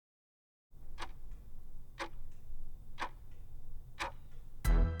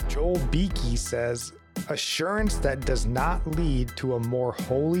Joel Beeke says, assurance that does not lead to a more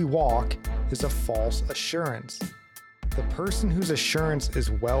holy walk is a false assurance. The person whose assurance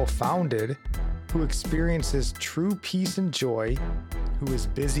is well-founded, who experiences true peace and joy, who is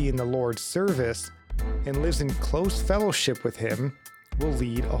busy in the Lord's service, and lives in close fellowship with Him, will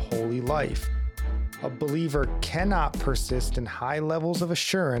lead a holy life. A believer cannot persist in high levels of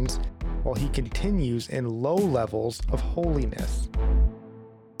assurance while he continues in low levels of holiness.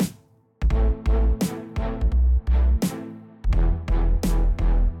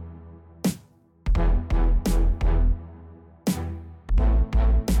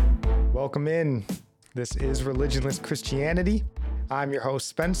 Welcome in. This is Religionless Christianity. I'm your host,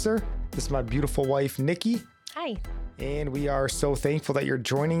 Spencer. This is my beautiful wife, Nikki. Hi. And we are so thankful that you're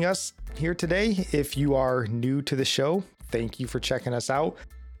joining us here today. If you are new to the show, thank you for checking us out.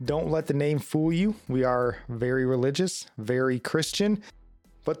 Don't let the name fool you. We are very religious, very Christian,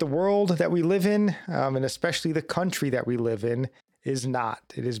 but the world that we live in, and especially the country that we live in, is not.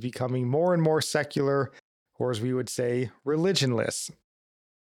 It is becoming more and more secular, or as we would say, religionless.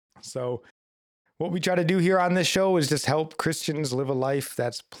 So what we try to do here on this show is just help Christians live a life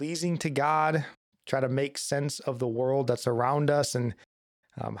that's pleasing to God, try to make sense of the world that's around us and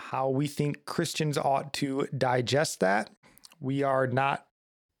how we think Christians ought to digest that. We are not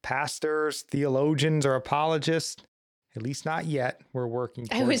pastors, theologians, or apologists, at least not yet. We're working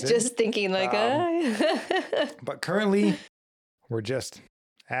towards it. I was just thinking But currently, we're just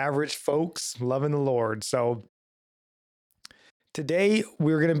average folks loving the Lord. So today,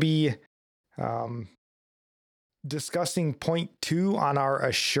 we're going to be discussing point 2 on our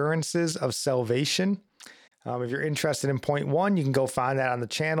assurances of salvation. If you're interested in point 1, you can go find that on the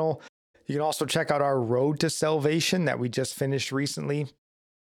channel. You can also check out our Road to Salvation that we just finished recently.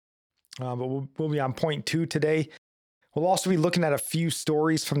 But we'll be on point 2 today. We'll also be looking at a few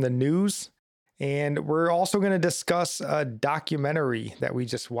stories from the news. And we're also going to discuss a documentary that we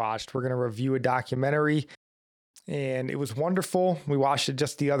just watched. We're going to review a documentary. And it was wonderful. We watched it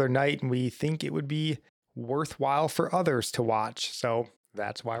just the other night, and we think it would be worthwhile for others to watch. So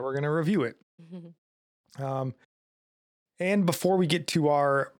that's why we're going to review it. And before we get to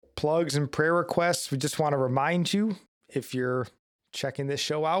our plugs and prayer requests, we just want to remind you, if you're checking this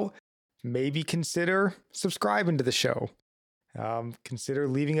show out, maybe consider subscribing to the show. Consider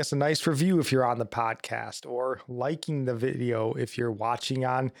leaving us a nice review if you're on the podcast, or liking the video if you're watching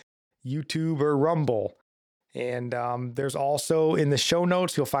on YouTube or Rumble. And there's also in the show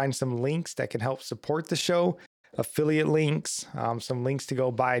notes, you'll find some links that can help support the show, affiliate links, some links to go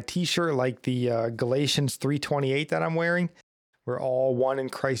buy a t-shirt like the Galatians 3:28 that I'm wearing. We're all one in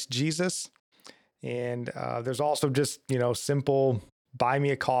Christ Jesus. And there's also just, simple buy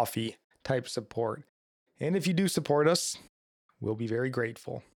me a coffee type support. And if you do support us, we'll be very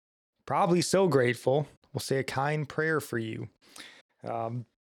grateful. Probably so grateful, we'll say a kind prayer for you.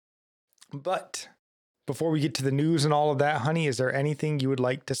 But before we get to the news and all of that, honey, is there anything you would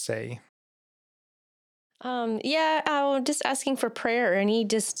like to say? I'm just asking for prayer. Any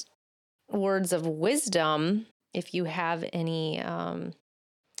just words of wisdom, if you have any,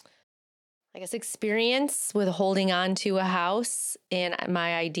 experience with holding on to a house. And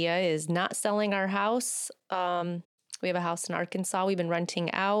my idea is not selling our house. We have a house in Arkansas. We've been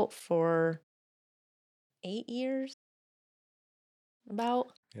renting out for 8 years.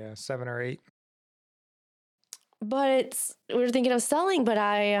 About. Yeah, 7 or 8. But we were thinking of selling, but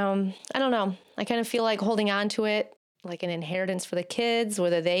I don't know. I kind of feel like holding on to it, like an inheritance for the kids,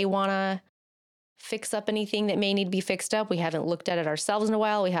 whether they want to fix up anything that may need to be fixed up. We haven't looked at it ourselves in a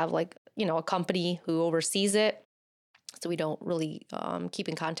while. We have a company who oversees it. So we don't really keep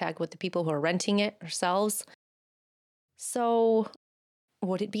in contact with the people who are renting it ourselves. So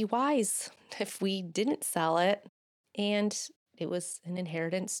would it be wise if we didn't sell it and it was an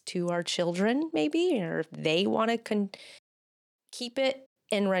inheritance to our children, maybe, or if they want to keep it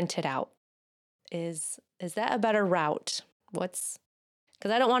and rent it out? Is that a better route? Because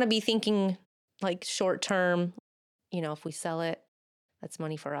I don't want to be thinking like short term, if we sell it, that's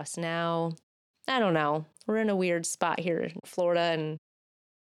money for us now. I don't know. We're in a weird spot here in Florida, and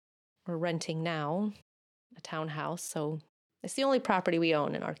we're renting now a townhouse. So it's the only property we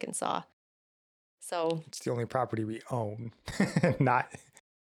own in Arkansas. So it's the only property we own.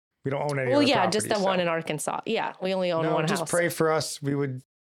 We don't own any. Well, yeah, just the one in Arkansas. Yeah, we only own one house. Just pray for us.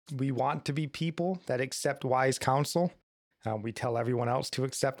 We want to be people that accept wise counsel. We tell everyone else to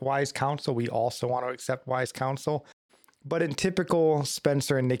accept wise counsel. We also want to accept wise counsel. But in typical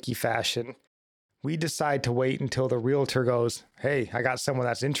Spencer and Nikki fashion, we decide to wait until the realtor goes, hey, I got someone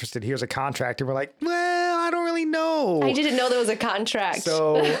that's interested. Here's a contract. And we're like, well, I don't really know. I didn't know there was a contract.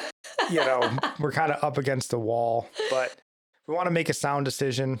 So, we're kind of up against the wall, but we want to make a sound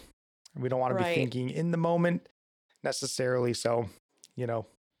decision. We don't want to be thinking in the moment necessarily. So,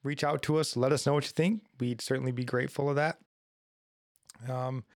 reach out to us. Let us know what you think. We'd certainly be grateful of that.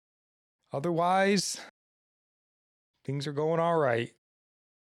 Otherwise, things are going all right.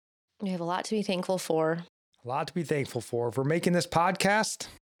 We have a lot to be thankful for. A lot to be thankful for. If we're making this podcast,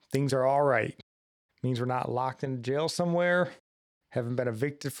 things are all right. Means we're not locked in jail somewhere, haven't been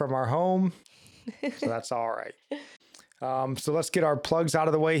evicted from our home. So that's all right. So let's get our plugs out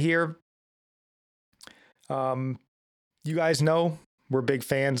of the way here. You guys know we're big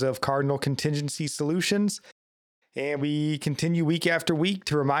fans of Cardinal Contingency Solutions, and we continue week after week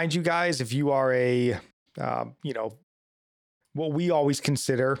to remind you guys, if you are what we always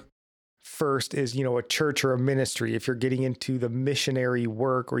consider first is, a church or a ministry. If you're getting into the missionary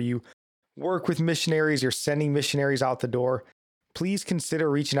work or you work with missionaries, you're sending missionaries out the door, please consider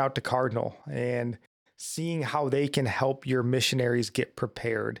reaching out to Cardinal and seeing how they can help your missionaries get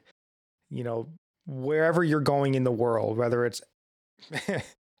prepared. Wherever you're going in the world, whether it's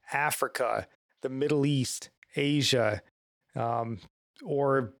Africa, the Middle East, Asia,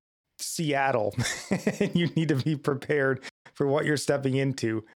 or Seattle, you need to be prepared for what you're stepping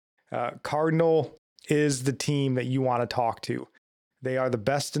into. Cardinal is the team that you want to talk to. They are the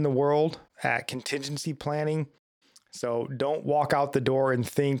best in the world at contingency planning. So don't walk out the door and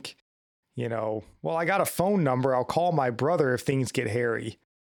think, well, I got a phone number. I'll call my brother if things get hairy.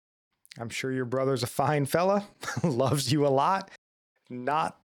 I'm sure your brother's a fine fella, loves you a lot.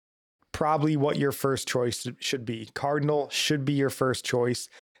 Not probably what your first choice should be. Cardinal should be your first choice.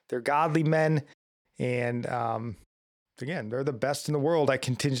 They're godly men. And again, they're the best in the world at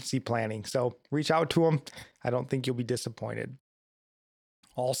contingency planning. So reach out to them. I don't think you'll be disappointed.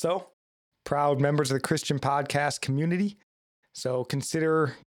 Also, proud members of the Christian podcast community. So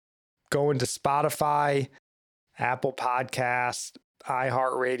consider going to Spotify, Apple Podcasts,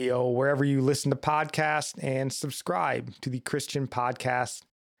 iHeartRadio, wherever you listen to podcasts, and subscribe to the Christian podcast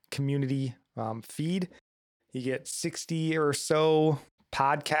community feed. You get 60 or so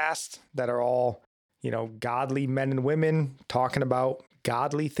podcasts that are all, godly men and women talking about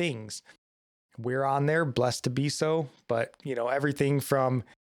godly things. We're on there, blessed to be so, but, everything from,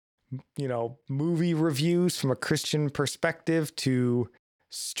 movie reviews from a Christian perspective to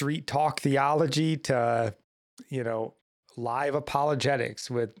street talk theology to, live apologetics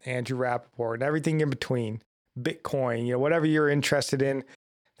with Andrew Rappaport and everything in between, Bitcoin, whatever you're interested in,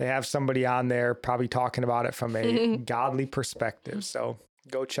 they have somebody on there probably talking about it from a godly perspective. So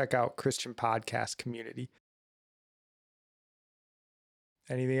go check out Christian Podcast Community.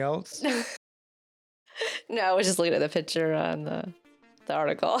 Anything else? No, I was just looking at the picture on the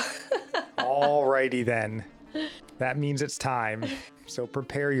article. All righty then. That means it's time. So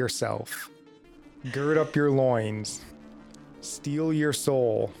prepare yourself. Gird up your loins. Steel your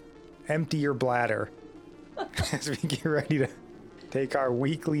soul. Empty your bladder. As we get ready to take our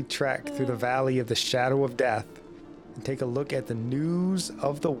weekly trek through the valley of the shadow of death and take a look at the news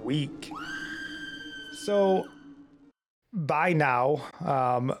of the week. So by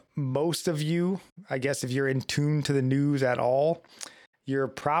now, most of you, I guess if you're in tune to the news at all, you're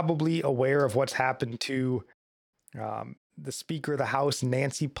probably aware of what's happened to the Speaker of the House,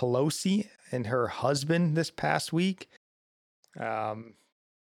 Nancy Pelosi, and her husband this past week. That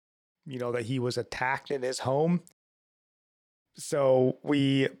he was attacked in his home. So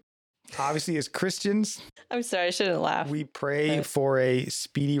we obviously, as Christians, I'm sorry, I shouldn't laugh. We pray for a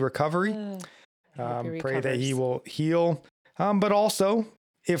speedy recovery. Pray that he will heal. But also,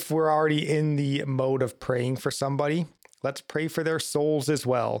 if we're already in the mode of praying for somebody, let's pray for their souls as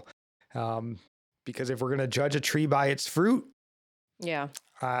well. Because if we're going to judge a tree by its fruit,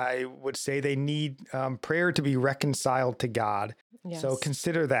 I would say they need prayer to be reconciled to God. Yes. So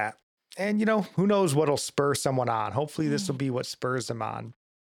consider that. And, who knows what'll spur someone on. Hopefully this will be what spurs them on.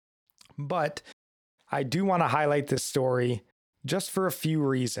 But I do want to highlight this story just for a few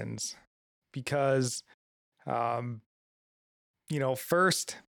reasons. Because,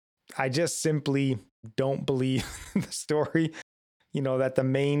 first, I just simply don't believe the story, that the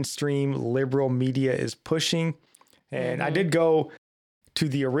mainstream liberal media is pushing. And I did go to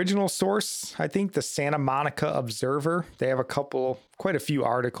the original source, I think the Santa Monica Observer. They have quite a few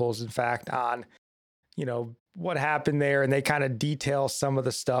articles, in fact, on, what happened there. And they kind of detail some of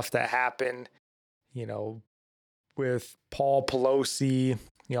the stuff that happened, with Paul Pelosi,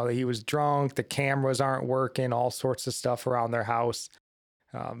 that he was drunk, the cameras aren't working, all sorts of stuff around their house.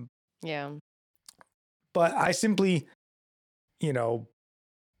 But I simply,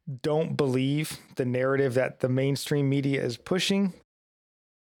 don't believe the narrative that the mainstream media is pushing.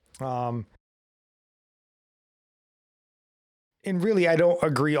 And really, I don't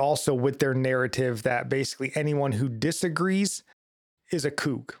agree also with their narrative that basically anyone who disagrees is a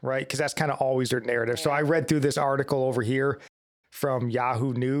kook, right? Because that's kind of always their narrative. So I read through this article over here from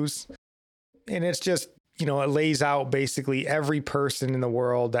Yahoo News, and it's just, it lays out basically every person in the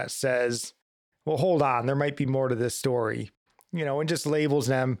world that says, well, hold on, there might be more to this story, and just labels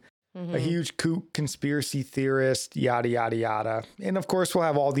them a huge kook, conspiracy theorist, yada, yada, yada. And of course, we'll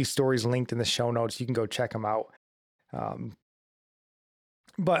have all these stories linked in the show notes. You can go check them out.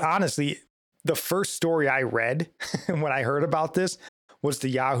 But honestly, the first story I read when I heard about this was the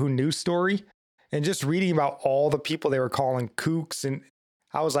Yahoo News story, and just reading about all the people they were calling kooks. And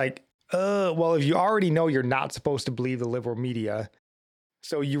I was like, well, if you already know you're not supposed to believe the liberal media,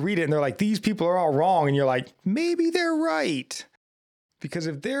 so you read it and they're like, these people are all wrong. And you're like, maybe they're right. Because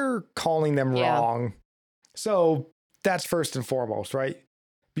if they're calling them wrong, so that's first and foremost, right?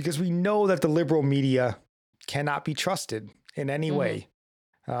 Because we know that the liberal media cannot be trusted in any way.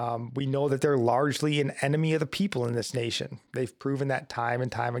 We know that they're largely an enemy of the people in this nation. They've proven that time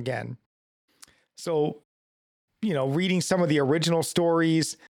and time again. So, reading some of the original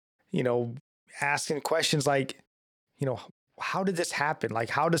stories, asking questions like, how did this happen? Like,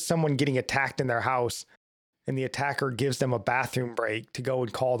 how does someone getting attacked in their house and the attacker gives them a bathroom break to go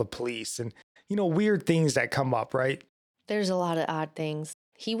and call the police? And, weird things that come up, right? There's a lot of odd things.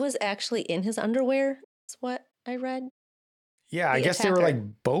 He was actually in his underwear, is what I read. Yeah, I guess they were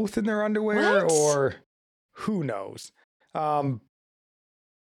like both in their underwear, or who knows? Yeah,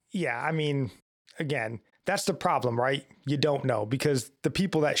 I mean, again, that's the problem, right? You don't know, because the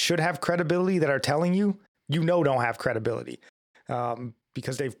people that should have credibility that are telling you, don't have credibility,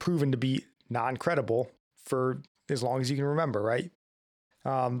 because they've proven to be non-credible for as long as you can remember, right?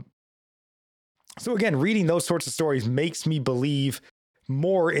 So again, reading those sorts of stories makes me believe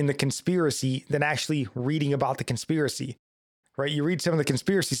more in the conspiracy than actually reading about the conspiracy. Right? You read some of the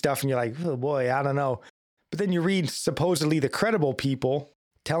conspiracy stuff and you're like, oh boy, I don't know. But then you read supposedly the credible people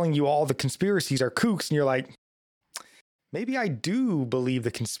telling you all the conspiracies are kooks, and you're like, maybe I do believe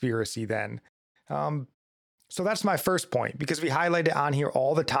the conspiracy then. So that's my first point, because we highlight it on here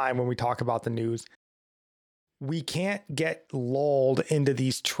all the time when we talk about the news. We can't get lulled into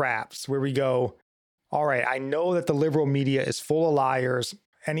these traps where we go, all right, I know that the liberal media is full of liars.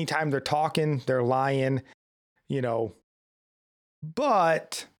 Anytime they're talking, they're lying,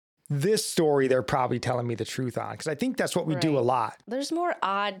 but this story, they're probably telling me the truth on, because I think that's what we do a lot. There's more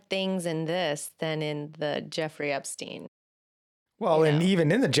odd things in this than in the Jeffrey Epstein. Well, and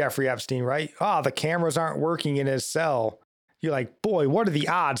even in the Jeffrey Epstein, right? The cameras aren't working in his cell. You're like, boy, what are the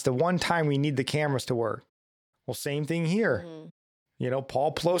odds the one time we need the cameras to work? Well, same thing here.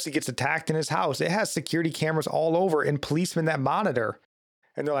 Paul Pelosi gets attacked in his house. It has security cameras all over and policemen that monitor.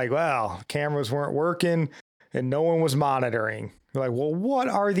 And they're like, well, cameras weren't working and no one was monitoring. You're like, well, what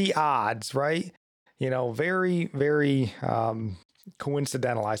are the odds, right? Very, very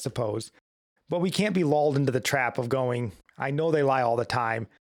coincidental, I suppose. But we can't be lulled into the trap of going, I know they lie all the time,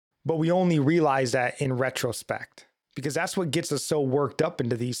 but we only realize that in retrospect, because that's what gets us so worked up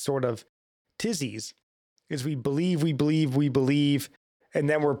into these sort of tizzies, is we believe, and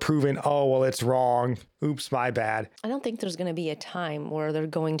then we're proven, oh, well, it's wrong. Oops, my bad. I don't think there's going to be a time where they're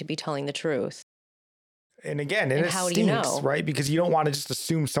going to be telling the truth. And again, and it how stinks, do you know? Right? Because you don't want to just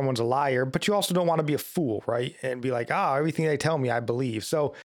assume someone's a liar, but you also don't want to be a fool, right? And be like, everything they tell me, I believe.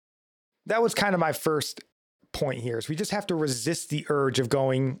 So that was kind of my first point here. Is we just have to resist the urge of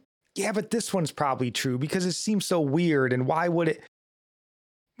going, yeah, but this one's probably true because it seems so weird. And why would it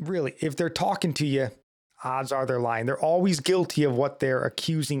really, if they're talking to you, odds are they're lying. They're always guilty of what they're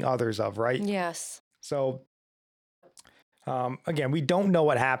accusing others of, right? Yes. So again, we don't know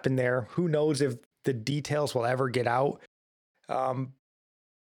what happened there. Who knows if the details will ever get out.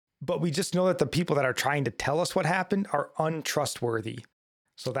 But we just know that the people that are trying to tell us what happened are untrustworthy.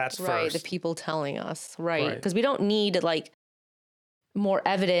 So that's right. First. The people telling us, right? Because we don't need more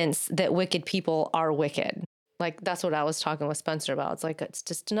evidence that wicked people are wicked. That's what I was talking with Spencer about. It's it's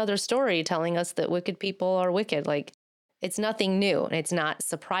just another story telling us that wicked people are wicked. It's nothing new, and it's not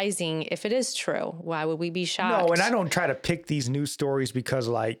surprising if it is true. Why would we be shocked? No, and I don't try to pick these news stories because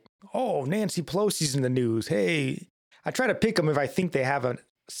Nancy Pelosi's in the news. Hey, I try to pick them if I think they have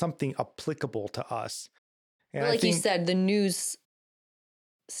something applicable to us. And but you said, the news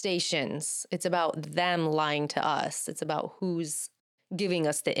stations, it's about them lying to us. It's about who's giving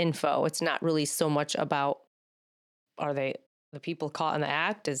us the info. It's not really so much about, are they the people caught in the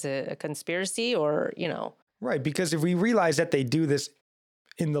act? Is it a conspiracy or, Right, because if we realize that they do this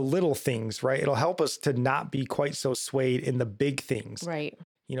in the little things, right? It'll help us to not be quite so swayed in the big things, Right.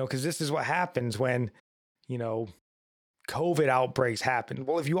 because this is what happens when, COVID outbreaks happen.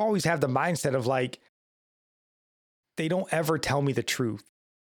 Well, if you always have the mindset of like, they don't ever tell me the truth.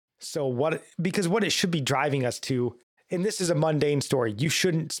 So because what it should be driving us to, and this is a mundane story, you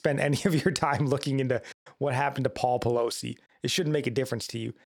shouldn't spend any of your time looking into what happened to Paul Pelosi. It shouldn't make a difference to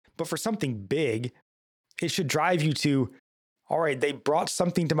you. But for something big, it should drive you to, all right, they brought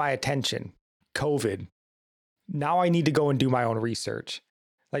something to my attention, COVID. Now I need to go and do my own research.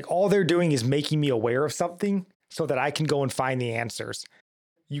 Like all they're doing is making me aware of something so that I can go and find the answers.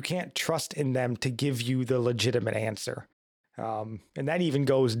 You can't trust in them to give you the legitimate answer. And that even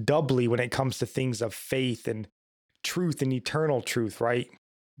goes doubly when it comes to things of faith and truth and eternal truth, right?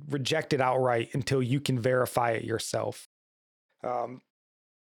 Reject it outright until you can verify it yourself.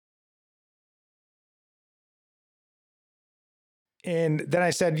 And then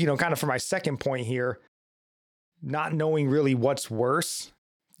I said, kind of for my second point here, not knowing really what's worse,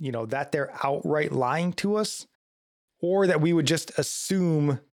 that they're outright lying to us, or that we would just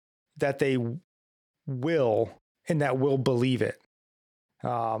assume that they will and that we'll believe it.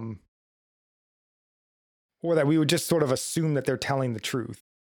 Or that we would just sort of assume that they're telling the truth.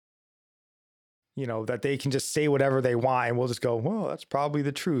 That they can just say whatever they want and we'll just go, well, that's probably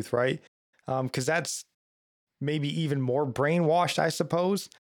the truth, right? Because that's maybe even more brainwashed, I suppose.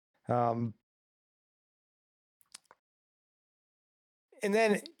 And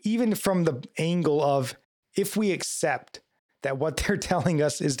then even from the angle of, if we accept that what they're telling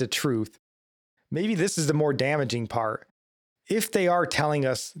us is the truth, maybe this is the more damaging part. If they are telling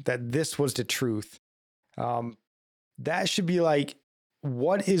us that this was the truth, that should be like,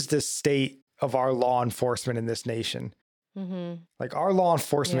 what is the state of our law enforcement in this nation? Mm-hmm. Like our law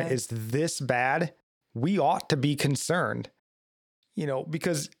enforcement is this bad. We ought to be concerned,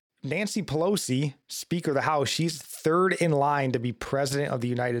 because Nancy Pelosi, Speaker of the House, she's third in line to be president of the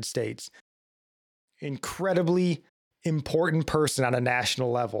United States. Incredibly important person on a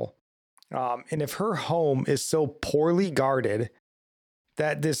national level. And if her home is so poorly guarded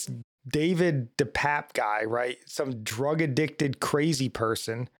that this David DePape guy, right, some drug addicted crazy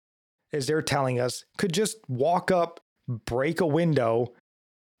person, as they're telling us, could just walk up, break a window,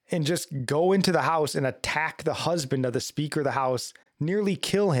 and just go into the house and attack the husband of the Speaker of the House, nearly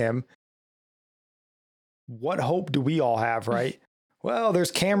kill him, what hope do we all have, right? Well,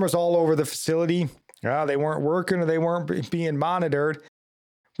 there's cameras all over the facility. They weren't working or they weren't being monitored.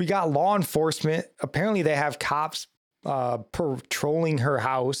 We got law enforcement. Apparently they have cops patrolling her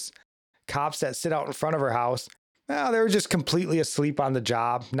house, cops that sit out in front of her house. Well, they were just completely asleep on the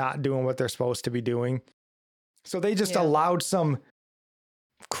job, not doing what they're supposed to be doing. So they just allowed some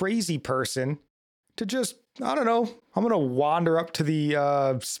crazy person to just, I don't know, I'm going to wander up to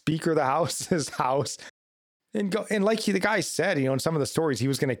the Speaker of the House's house and go. And like the guy said, in some of the stories, he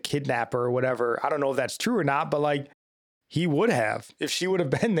was going to kidnap her or whatever. I don't know if that's true or not, but like he would have. If she would have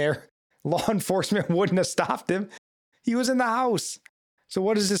been there, law enforcement wouldn't have stopped him. He was in the house. So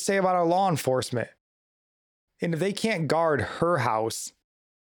what does this say about our law enforcement? And if they can't guard her house,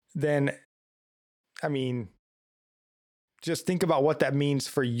 then, I mean, just think about what that means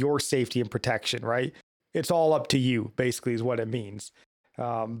for your safety and protection, right? It's all up to you, basically, is what it means.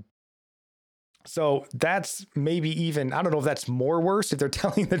 So that's maybe even, I don't know if that's more worse if they're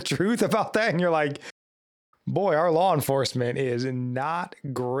telling the truth about that. And you're like, boy, our law enforcement is not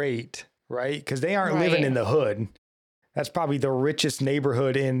great, right? Because they aren't living in the hood. That's probably the richest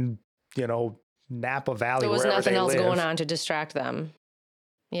neighborhood in, Napa Valley. There was nothing else going on to distract them.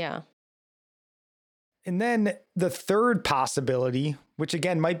 Yeah. And then the third possibility, which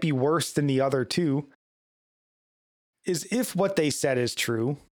again might be worse than the other two, is if what they said is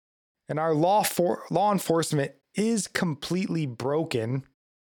true and our law enforcement is completely broken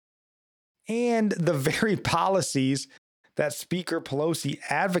and the very policies that Speaker Pelosi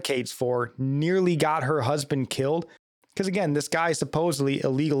advocates for nearly got her husband killed. Because again, this guy is supposedly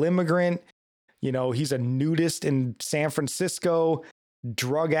illegal immigrant. He's a nudist in San Francisco,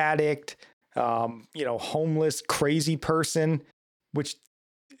 drug addict, homeless, crazy person, which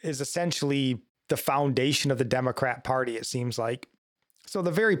is essentially the foundation of the Democrat Party, it seems like. So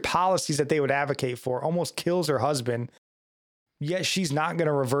the very policies that they would advocate for almost kills her husband, yet she's not going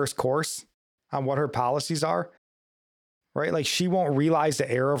to reverse course on what her policies are, right? Like she won't realize the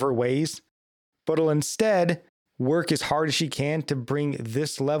error of her ways, but will instead work as hard as she can to bring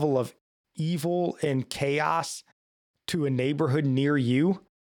this level of evil and chaos to a neighborhood near you.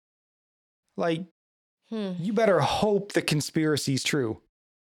 Like, you better hope the conspiracy's true.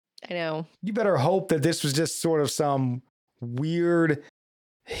 I know. You better hope that this was just sort of some weird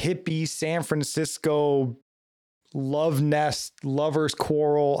hippie San Francisco love nest, lovers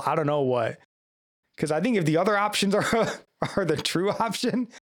quarrel. I don't know what. Because I think if the other options are the true option,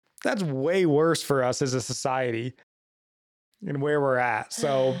 that's way worse for us as a society and where we're at.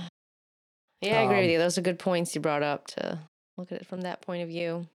 So yeah, I agree with you. Those are good points you brought up to look at it from that point of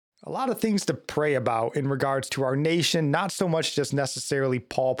view. a lot of things to pray about in regards to our nation, not so much just necessarily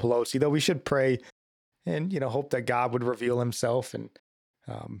Paul Pelosi, though we should pray and, hope that God would reveal himself and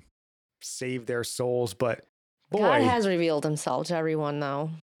save their souls. But boy, God has revealed himself to everyone,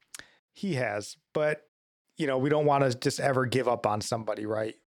 though. He has. But, we don't want to just ever give up on somebody,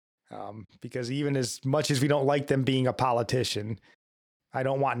 right? Because even as much as we don't like them being a politician, I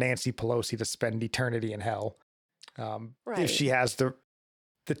don't want Nancy Pelosi to spend eternity in hell Right. if she has the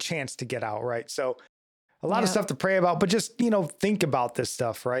chance to get out, right? So a lot of Yeah. stuff to pray about, but just, think about this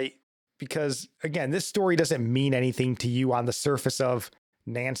stuff, right? Because again, this story doesn't mean anything to you on the surface of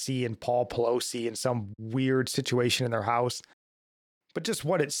Nancy and Paul Pelosi in some weird situation in their house, but just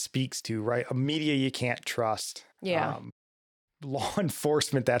what it speaks to, right? A media you can't trust. Yeah. Law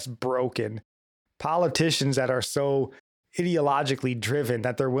enforcement that's broken, politicians that are so ideologically driven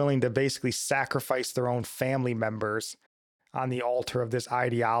that they're willing to basically sacrifice their own family members on the altar of this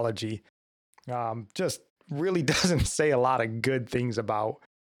ideology. Just really doesn't say a lot of good things about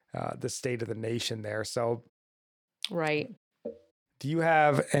the state of the nation there. So, Right. do you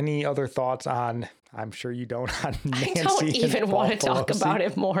have any other thoughts on? I'm sure you don't. On Nancy I don't and even Paul want to talk Pelosi? about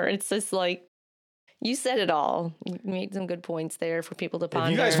it more. It's just like, you said it all. You made some good points there for people to ponder.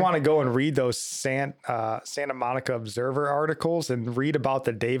 If you guys want to go and read those Santa Monica Observer articles and read about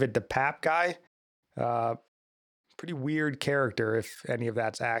the David DePape guy, pretty weird character if any of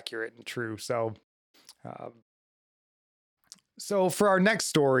that's accurate and true. So, for our next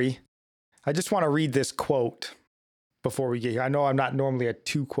story, I just want to read this quote before we get here. I know I'm not normally a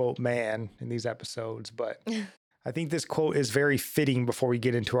 2-quote man in these episodes, but I think this quote is very fitting before we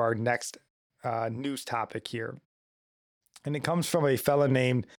get into our next news topic here. And it comes from a fella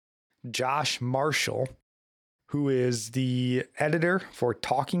named Josh Marshall, who is the editor for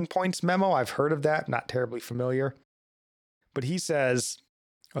Talking Points Memo. I've heard of that, not terribly familiar. But he says,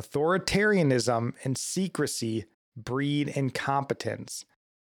 authoritarianism and secrecy breed incompetence.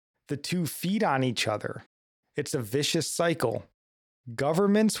 The two feed on each other. It's a vicious cycle.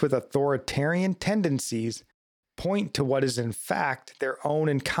 Governments with authoritarian tendencies point to what is in fact their own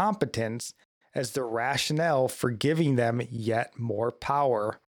incompetence as the rationale for giving them yet more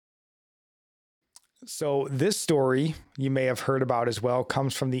power. So this story you may have heard about as well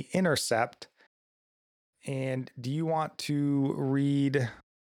comes from The Intercept. And do you want to read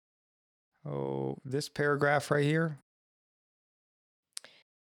this paragraph right here?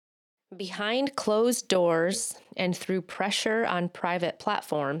 Behind closed doors and through pressure on private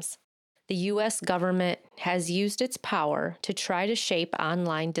platforms, the U.S. government has used its power to try to shape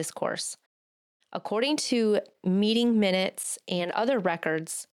online discourse. According to meeting minutes and other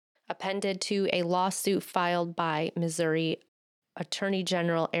records appended to a lawsuit filed by Missouri Attorney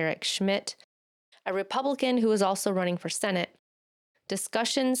General Eric Schmidt, a Republican who is also running for Senate,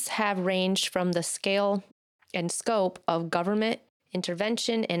 discussions have ranged from the scale and scope of government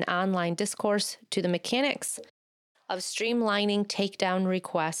intervention in online discourse to the mechanics of streamlining takedown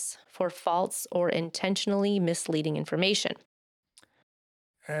requests for false or intentionally misleading information.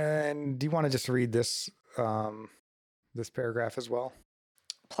 And do you want to just read this this paragraph as well?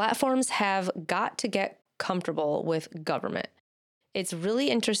 Platforms have got to get comfortable with government. It's really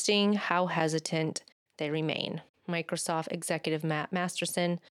interesting how hesitant they remain. Microsoft executive Matt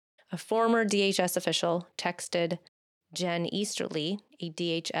Masterson, a former DHS official, texted Jen Easterly, a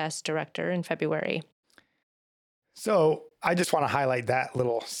DHS director, in February. So I just want to highlight that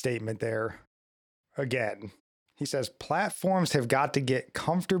little statement there again. He says, platforms have got to get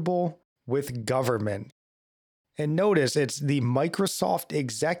comfortable with government. And notice it's the Microsoft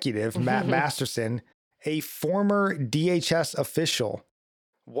executive, Matt Masterson, a former DHS official.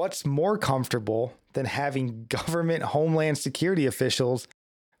 What's more comfortable than having government homeland security officials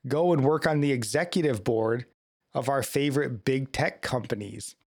go and work on the executive board of our favorite big tech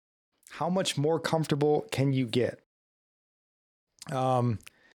companies? How much more comfortable can you get?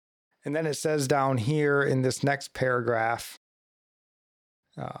 And then it says down here in this next paragraph,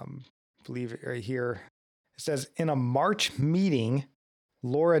 believe it right here, it says, in a March meeting,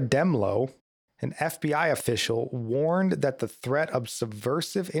 Laura Demlow, an FBI official, warned that the threat of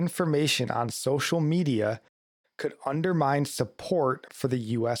subversive information on social media could undermine support for the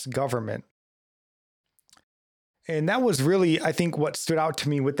U.S. government. And that was really, I think, what stood out to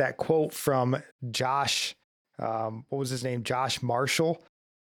me with that quote from Josh, what was his name? Josh Marshall.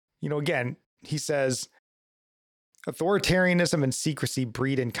 Again, he says, authoritarianism and secrecy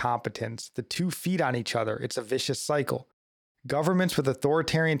breed incompetence. The two feed on each other. It's a vicious cycle. Governments with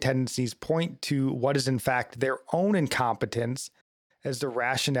authoritarian tendencies point to what is in fact their own incompetence as the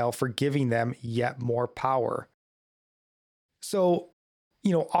rationale for giving them yet more power. So,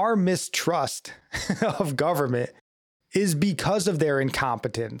 our mistrust of government is because of their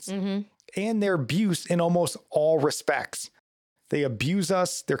incompetence and their abuse in almost all respects. They abuse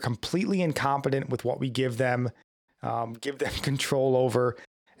us. They're completely incompetent with what we give them control over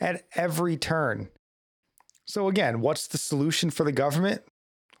at every turn. So again, what's the solution for the government?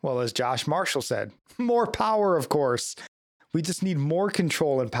 Well, as Josh Marshall said, more power, of course. We just need more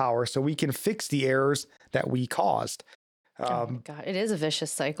control and power so we can fix the errors that we caused. Oh my God, it is a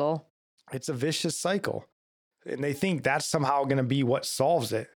vicious cycle. It's a vicious cycle. And they think that's somehow going to be what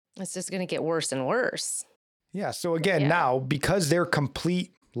solves it. It's just going to get worse and worse. Yeah. So again, now, because they're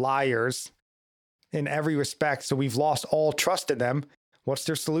complete liars in every respect, so we've lost all trust in them, what's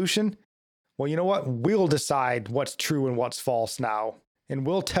their solution? Well, you know what? We'll decide what's true and what's false now. And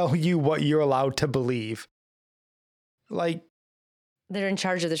we'll tell you what you're allowed to believe. Like, they're in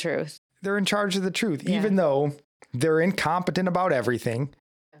charge of the truth. They're in charge of the truth, even though they're incompetent about everything.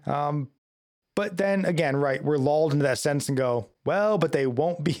 But then again, right, we're lulled into that sense and go, well, but they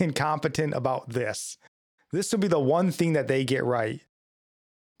won't be incompetent about this. This will be the one thing that they get right.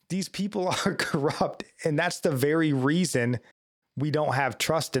 These people are corrupt, and that's the very reason we don't have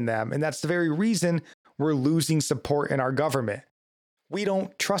trust in them. And that's the very reason we're losing support in our government. We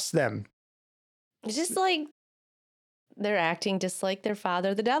don't trust them. It's just like they're acting just like their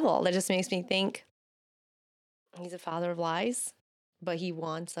father, the devil. That just makes me think he's a father of lies, but he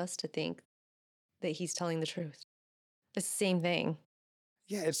wants us to think that he's telling the truth. It's the same thing.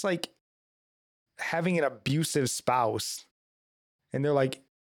 Yeah, it's like having an abusive spouse. And they're like,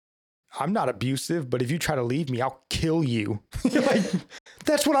 I'm not abusive, but if you try to leave me, I'll kill you. Like,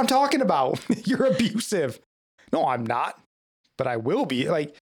 that's what I'm talking about. You're abusive. No, I'm not, but I will be.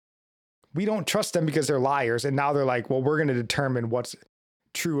 Like, we don't trust them because they're liars. And now they're like, well, we're going to determine what's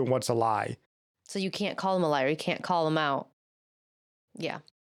true and what's a lie. So you can't call them a liar. You can't call them out. Yeah.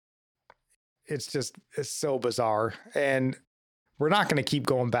 It's so bizarre. And we're not going to keep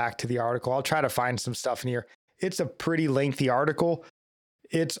going back to the article. I'll try to find some stuff in here. It's a pretty lengthy article.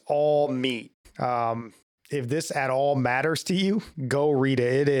 It's all meat. If this at all matters to you, go read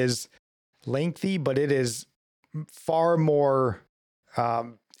it. It is lengthy, but it is far more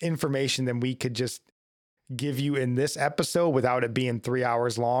information than we could just give you in this episode without it being 3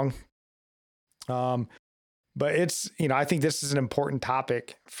 hours long. But it's, I think this is an important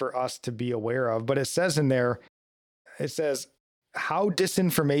topic for us to be aware of. But it says in there, how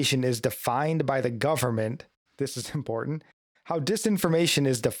disinformation is defined by the government. This is important. How disinformation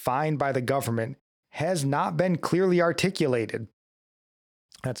is defined by the government has not been clearly articulated.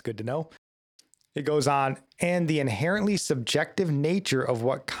 That's good to know. It goes on, and the inherently subjective nature of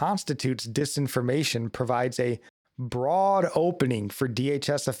what constitutes disinformation provides a broad opening for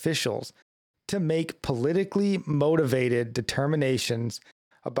DHS officials to make politically motivated determinations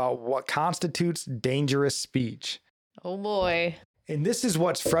about what constitutes dangerous speech. Oh boy. And this is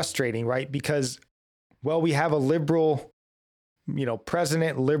what's frustrating, right? Because, well, we have a liberal,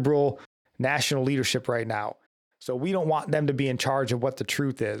 president, liberal national leadership right now. So we don't want them to be in charge of what the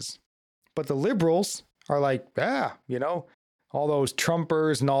truth is. But the liberals are like, all those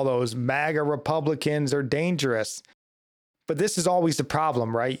Trumpers and all those MAGA Republicans are dangerous. But this is always the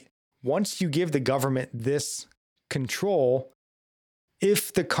problem, right? Once you give the government this control,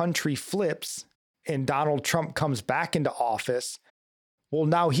 if the country flips and Donald Trump comes back into office, well,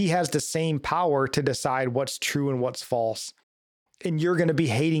 now he has the same power to decide what's true and what's false. And you're going to be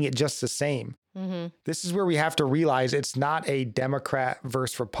hating it just the same. Mm-hmm. This is where we have to realize it's not a Democrat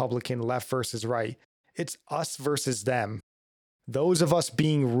versus Republican, left versus right. It's us versus them. Those of us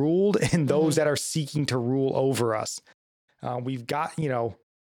being ruled and those that are seeking to rule over us. We've got,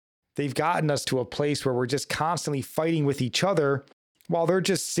 they've gotten us to a place where we're just constantly fighting with each other while they're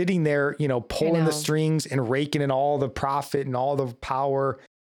just sitting there, pulling the strings and raking in all the profit and all the power.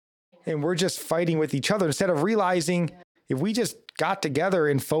 And we're just fighting with each other instead of realizing if we just got together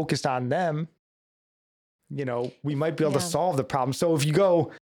and focused on them, we might be able to solve the problem. So if you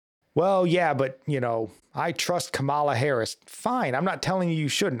go, well, yeah, but, I trust Kamala Harris. Fine. I'm not telling you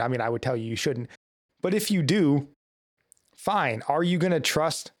shouldn't. I mean, I would tell you shouldn't. But if you do, fine. Are you going to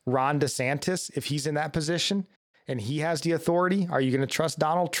trust Ron DeSantis if he's in that position and he has the authority? Are you going to trust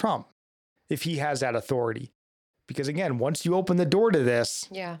Donald Trump if he has that authority? Because again, once you open the door to this,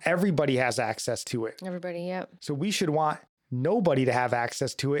 everybody has access to it. Everybody, yep. So we should want nobody to have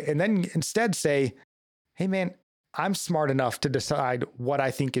access to it. And then instead say, hey, man, I'm smart enough to decide what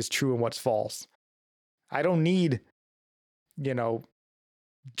I think is true and what's false. I don't need,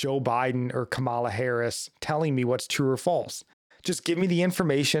 Joe Biden or Kamala Harris telling me what's true or false. Just give me the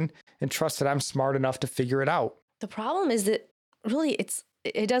information and trust that I'm smart enough to figure it out. The problem is that really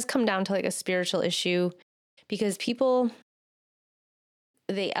it does come down to like a spiritual issue, because people,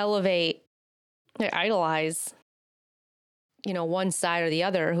 they idolize, one side or the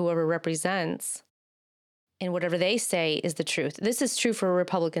other, whoever represents, and whatever they say is the truth. This is true for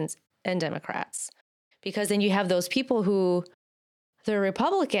Republicans and Democrats, because then you have those people who they're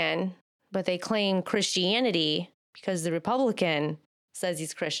Republican, but they claim Christianity because the Republican says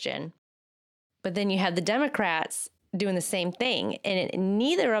he's Christian. But then you have the Democrats doing the same thing. And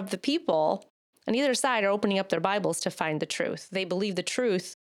neither of the people on either side are opening up their Bibles to find the truth. They believe the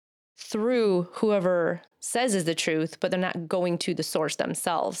truth through whoever says is the truth, but they're not going to the source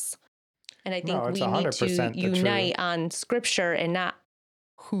themselves. And I think we need to unite on scripture and not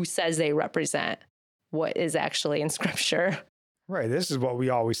who says they represent what is actually in scripture. Right. This is what we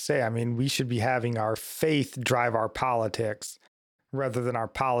always say. I mean, we should be having our faith drive our politics rather than our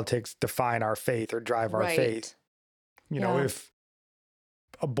politics define our faith or drive our faith. If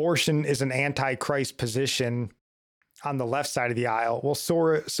abortion is an anti-Christ position on the left side of the aisle, well,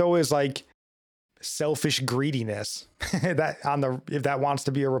 so is like selfish greediness. If that wants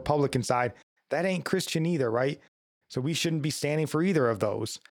to be a Republican side, that ain't Christian either, right? So we shouldn't be standing for either of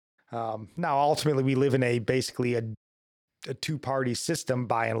those. Now, ultimately, we live in basically a two-party system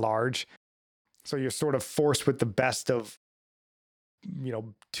by and large. So you're sort of forced with the best of,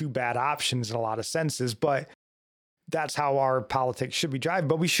 two bad options in a lot of senses, but that's how our politics should be driven.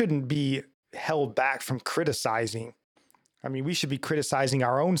 But we shouldn't be held back from criticizing. I mean, we should be criticizing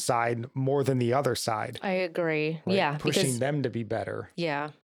our own side more than the other side. I agree. Right? Yeah. Pushing them to be better.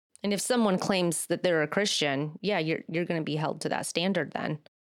 Yeah. And if someone claims that they're a Christian, you're going to be held to that standard then,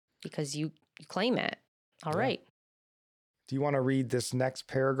 because you claim it. All right. Do you want to read this next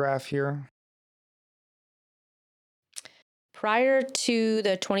paragraph here? Prior to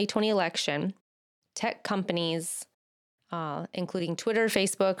the 2020 election, tech companies, including Twitter,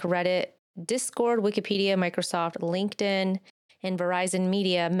 Facebook, Reddit, Discord, Wikipedia, Microsoft, LinkedIn, and Verizon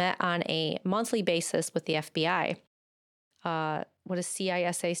Media met on a monthly basis with the FBI. What does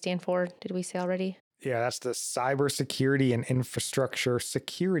CISA stand for? Did we say already? Yeah, that's the Cybersecurity and Infrastructure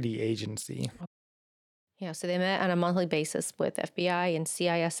Security Agency. Yeah, so they met on a monthly basis with FBI and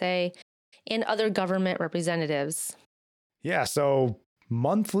CISA and other government representatives. Yeah, so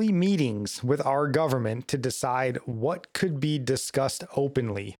monthly meetings with our government to decide what could be discussed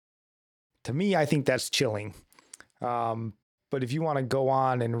openly. To me, I think that's chilling. But if you want to go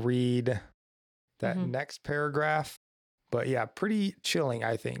on and read that next paragraph, but yeah, pretty chilling,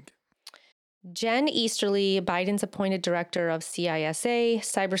 I think. Jen Easterly, Biden's appointed director of CISA,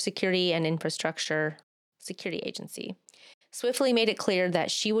 Cybersecurity and Infrastructure Security Agency, swiftly made it clear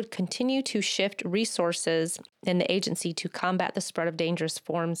that she would continue to shift resources in the agency to combat the spread of dangerous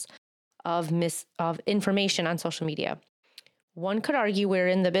forms of information on social media. One could argue we're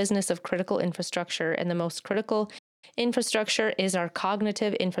in the business of critical infrastructure, and the most critical infrastructure is our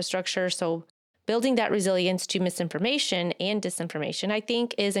cognitive infrastructure. So building that resilience to misinformation and disinformation, I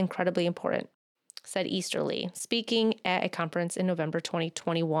think, is incredibly important, said Easterly, speaking at a conference in November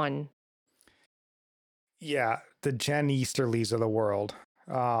 2021. Yeah, the Jen Easterlys of the world.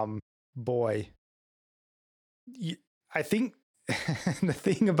 Boy. I think the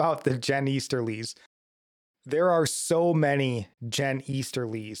thing about the Jen Easterlys, there are so many Jen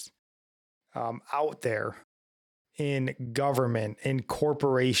Easterlys out there in government, in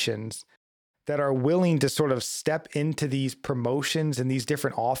corporations, that are willing to sort of step into these promotions and these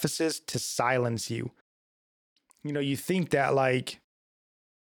different offices to silence you. You think that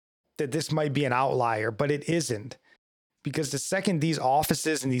that this might be an outlier, but it isn't. Because the second these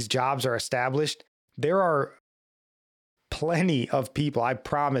offices and these jobs are established, there are plenty of people, I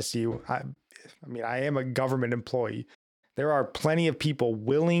promise you, I am a government employee. There are plenty of people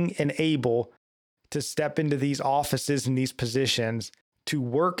willing and able to step into these offices and these positions to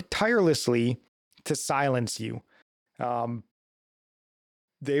work tirelessly to silence you.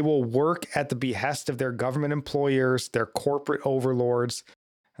 They will work at the behest of their government employers, their corporate overlords.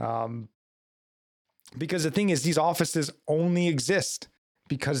 Because the thing is, these offices only exist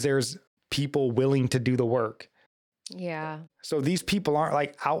because there's people willing to do the work. Yeah. So these people aren't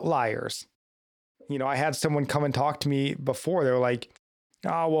like outliers. I had someone come and talk to me before. They were like,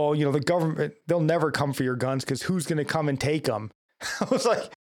 oh, well, the government, they'll never come for your guns because who's going to come and take them? I was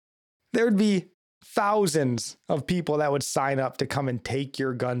like, there'd be thousands of people that would sign up to come and take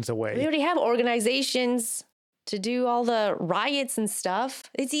your guns We away. already have organizations to do all the riots and stuff.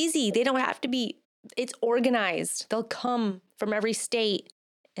 It's easy. They don't have to be, it's organized. They'll come from every state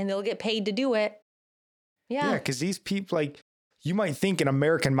and they'll get paid to do it. Yeah, Yeah. because these people, like, you might think an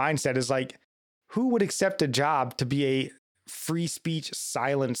American mindset is like, who would accept a job to be a free speech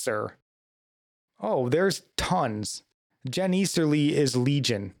silencer? Oh, there's tons. Jen Easterly is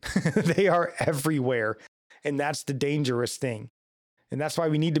legion. They are everywhere. And that's the dangerous thing. And that's why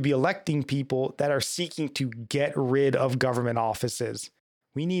we need to be electing people that are seeking to get rid of government offices.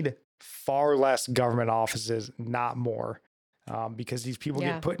 We need far less government offices, not more, because these people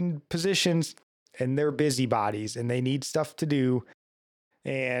Yeah. get put in positions and they're busybodies and they need stuff to do.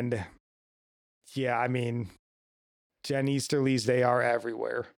 And yeah, I mean, Jen Easterly's, they are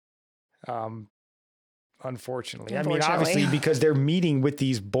everywhere. Unfortunately. I mean, obviously, because they're meeting with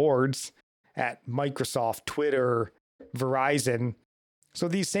these boards at Microsoft, Twitter, Verizon. So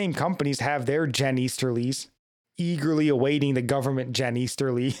these same companies have their Jen Easterlys eagerly awaiting the government Jen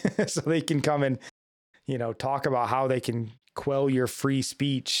Easterly so they can come and, talk about how they can quell your free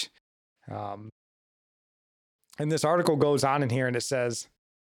speech. And this article goes on in here and it says,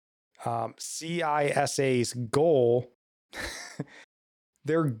 CISA's goal,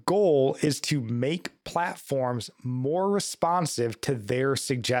 their goal is to make platforms more responsive to their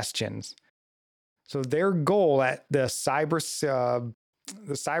suggestions. So their goal at the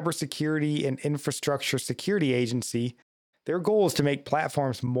Cybersecurity and Infrastructure Security Agency, their goal is to make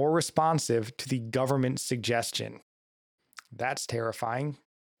platforms more responsive to the government's suggestion. That's terrifying.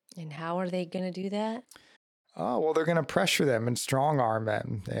 And how are they going to do that? Oh, well, they're going to pressure them and strong arm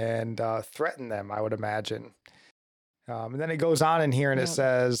them and threaten them, I would imagine. And then it goes on in here and it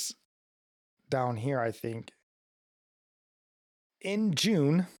says down here, I think, in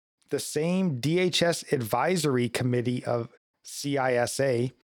June, the same DHS advisory committee of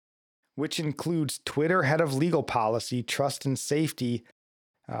CISA, which includes Twitter head of legal policy, trust and safety,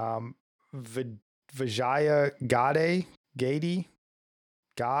 Vijaya Gad,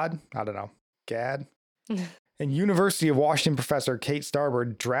 and University of Washington professor Kate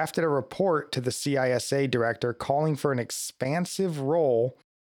Starbird drafted a report to the CISA director calling for an expansive role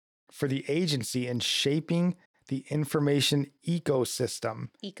for the agency in shaping the information ecosystem.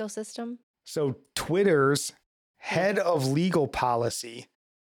 So Twitter's head of legal policy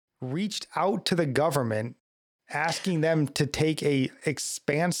reached out to the government asking them to take a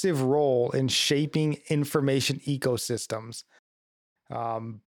expansive role in shaping information ecosystems.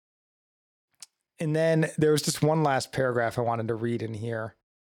 And then there was just one last paragraph I wanted to read in here.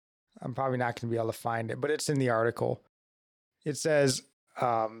 I'm probably not going to be able to find it, but it's in the article. It says,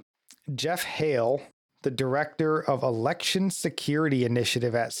 Jeff Hale, the director of Election Security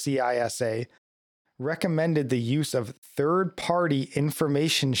Initiative at CISA, recommended the use of third-party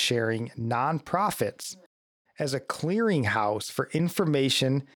information sharing nonprofits as a clearinghouse for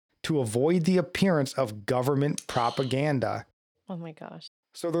information to avoid the appearance of government propaganda. Oh my gosh.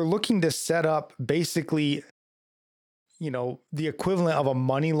 So they're looking to set up basically, the equivalent of a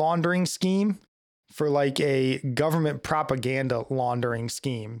money laundering scheme for like a government propaganda laundering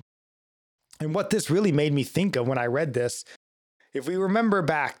scheme. And what this really made me think of when I read this, if we remember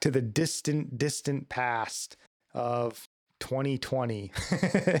back to the distant past of 2020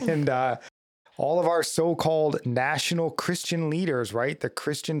 and all of our so-called national Christian leaders, right? The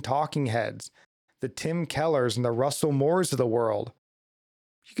Christian talking heads, the Tim Kellers and the Russell Moores of the world.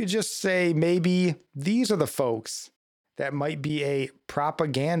 You could just say maybe these are the folks that might be a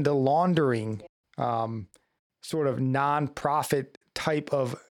propaganda laundering sort of nonprofit type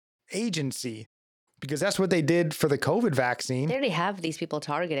of agency, because that's what they did for the COVID vaccine. They already have these people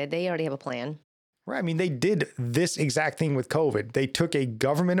targeted. They already have a plan. Right. I mean, they did this exact thing with COVID. They took a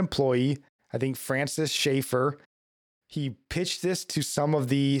government employee, I think Francis Schaeffer. He pitched this to some of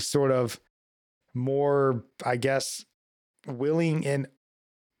the sort of more, I guess, willing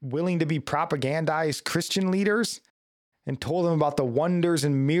to be propagandized Christian leaders and told them about the wonders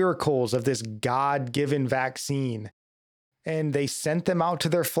and miracles of this God-given vaccine. And they sent them out to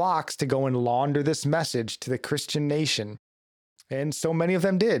their flocks to go and launder this message to the Christian nation. And so many of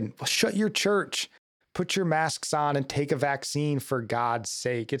them did. Well, shut your church, put your masks on and take a vaccine for God's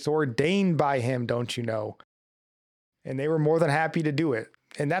sake. It's ordained by him, don't you know? And they were more than happy to do it.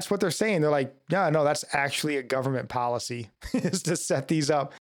 And that's what they're saying. They're like, no, that's actually a government policy is to set these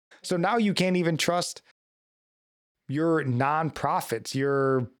up. So now you can't even trust your nonprofits,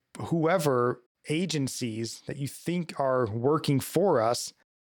 your whoever agencies that you think are working for us.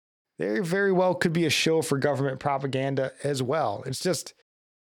 They very well could be a show for government propaganda as well. It's just,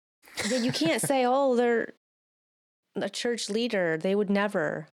 Yeah, you can't say, oh, they're a church leader. They would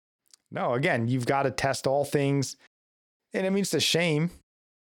never. No, again, you've got to test all things. And I mean, it's a shame,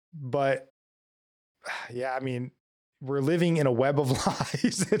 but yeah, I mean, we're living in a web of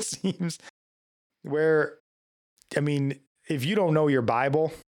lies, it seems, where, I mean, if you don't know your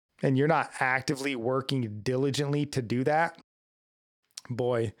Bible and you're not actively working diligently to do that,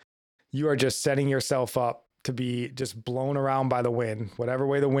 boy, you are just setting yourself up to be just blown around by the wind, whatever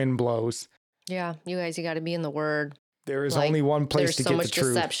way the wind blows. Yeah, you guys, you got to be in the Word. There is only one place to get the truth. There's so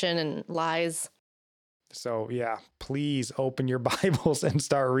much deception and lies. So yeah, please open your Bibles and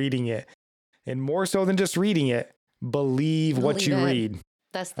start reading it. And more so than just reading it, believe what you read.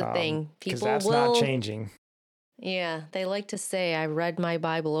 That's the thing. Because that's not changing. Yeah, they like to say, I read my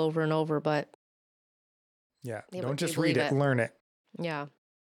Bible over and over, but yeah, don't just read it, learn it. Yeah.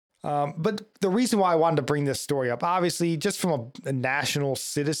 But the reason why I wanted to bring this story up, obviously, just from a national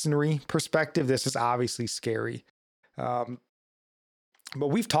citizenry perspective, this is obviously scary. But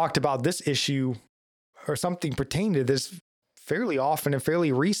we've talked about this issue or something pertaining to this fairly often and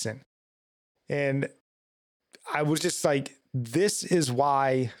fairly recent. And I was just like, this is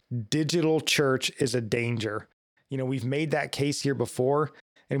why digital church is a danger. You know, we've made that case here before,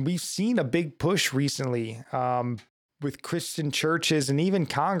 and we've seen a big push recently with Christian churches and even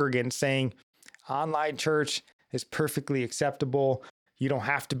congregants saying online church is perfectly acceptable. You don't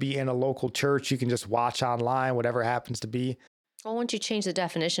have to be in a local church. You can just watch online, whatever happens to be. Well, once you change the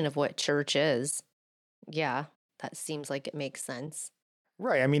definition of what church is, yeah, that seems like it makes sense.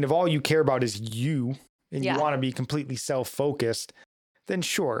 Right. I mean, if all you care about is you and you want to be completely self-focused, then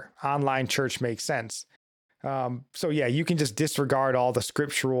sure, online church makes sense. So yeah, you can just disregard all the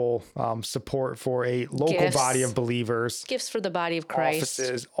scriptural support for a local body of believers. Gifts for the body of Christ.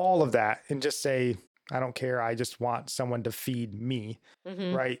 Offices, all of that. And just say, I don't care. I just want someone to feed me.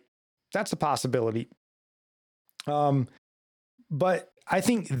 Mm-hmm. Right. That's a possibility. But I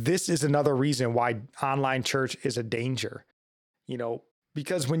think this is another reason why online church is a danger, you know,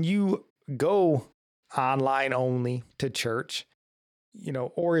 because when you go online only to church, you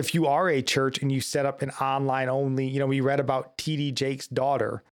know, or if you are a church and you set up an online only, you know, we read about TD Jakes'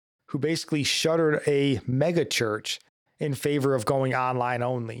 daughter who basically shuttered a mega church in favor of going online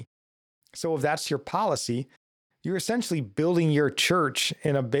only. So if that's your policy, you're essentially building your church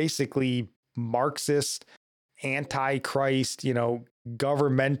in a basically Marxist, anti-Christ, you know,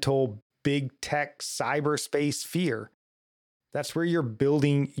 governmental, big tech, cyberspace sphere. That's where you're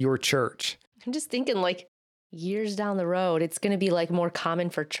building your church. I'm just thinking like years down the road, it's going to be like more common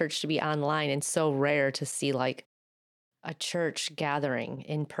for church to be online and so rare to see like a church gathering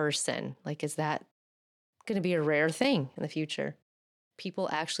in person. Like, is that going to be a rare thing in the future? People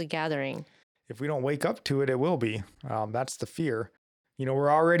actually gathering. If we don't wake up to it, it will be. That's the fear. You know,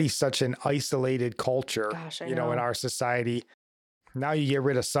 we're already such an isolated culture, you know, in our society. Now you get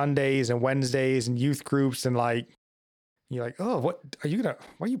rid of Sundays and Wednesdays and youth groups and like, you're like, oh, why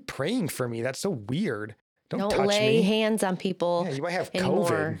are you praying for me? That's so weird. Don't touch lay me. hands on people. Yeah, you might have anymore.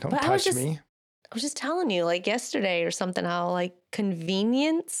 COVID. Don't touch me. I was just telling you like yesterday or something, how like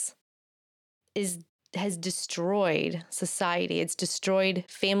convenience has destroyed society. It's destroyed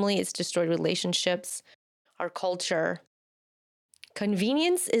family. It's destroyed relationships, our culture.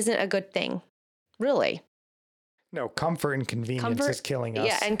 Convenience isn't a good thing, really. No, comfort and convenience is killing us.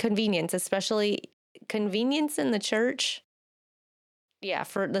 Yeah, and convenience, especially convenience in the church. Yeah,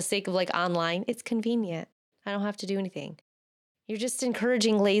 for the sake of like online, it's convenient. I don't have to do anything. You're just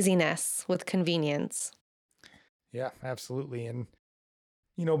encouraging laziness with convenience. Yeah, absolutely. And,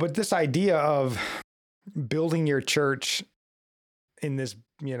 you know, but this idea of building your church in this,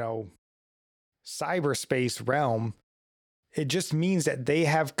 you know, cyberspace realm, it just means that they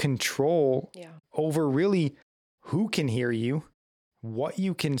have control over really who can hear you, what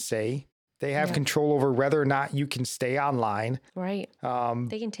you can say. They have control over whether or not you can stay online. Right.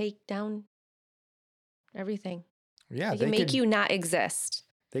 They can take down everything. Yeah. They can make you not exist.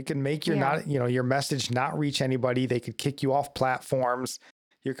 They can make your message not reach anybody. They could kick you off platforms.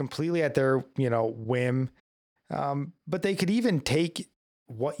 You're completely at their, you know, whim. But they could even take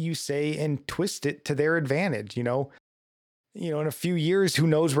what you say and twist it to their advantage, you know. In a few years, who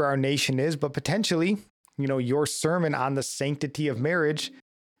knows where our nation is, but potentially, you know, your sermon on the sanctity of marriage,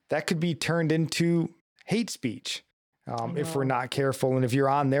 that could be turned into hate speech if we're not careful. And if you're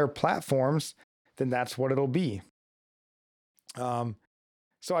on their platforms, then that's what it'll be. So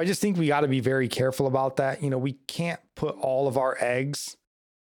I just think we got to be very careful about that. You know, we can't put all of our eggs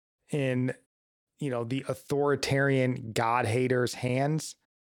in, you know, the authoritarian God haters' hands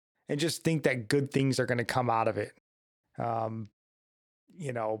and just think that good things are going to come out of it.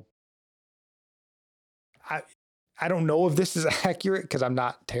 You know, I don't know if this is accurate because I'm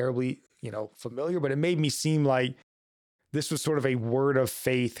not terribly, familiar, but it made me seem like this was sort of a word of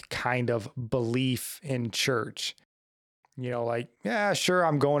faith kind of belief in church. Like, yeah, sure,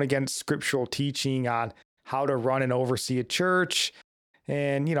 I'm going against scriptural teaching on how to run and oversee a church.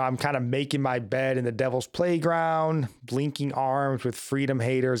 And, I'm kind of making my bed in the devil's playground, blinking arms with freedom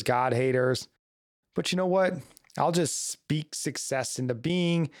haters, God haters. But you know what? I'll just speak success into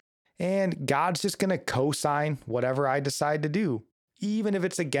being, and God's just going to co-sign whatever I decide to do, even if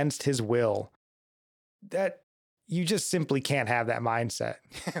it's against his will. That you just simply can't have that mindset.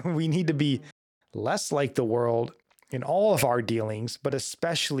 We need to be less like the world in all of our dealings, but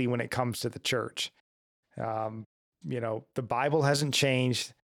especially when it comes to the church. The Bible hasn't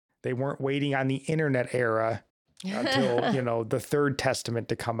changed. They weren't waiting on the internet era until, the Third Testament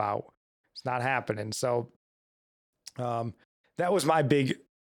to come out. It's not happening. So that was my big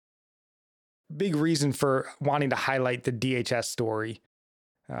reason for wanting to highlight the DHS story.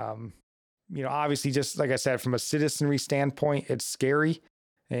 Obviously, just like I said, from a citizenry standpoint, it's scary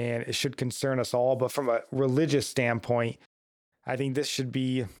and it should concern us all. But from a religious standpoint, I think this should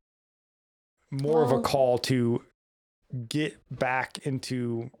be more of a call to get back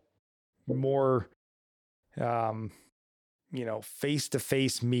into more,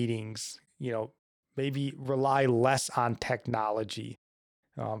 face-to-face meetings, maybe rely less on technology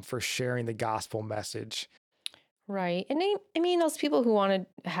for sharing the gospel message. Right. And I mean, those people who want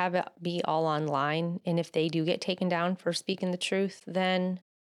to have it be all online, and if they do get taken down for speaking the truth, then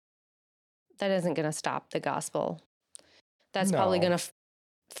that isn't going to stop the gospel. That's probably going to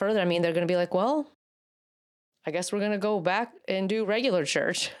further. I mean, they're going to be like, well, I guess we're going to go back and do regular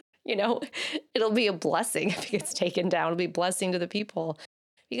church. It'll be a blessing if it gets taken down. It'll be a blessing to the people.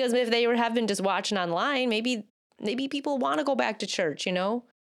 Because if they have been just watching online, maybe people want to go back to church,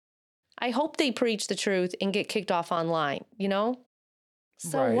 I hope they preach the truth and get kicked off online,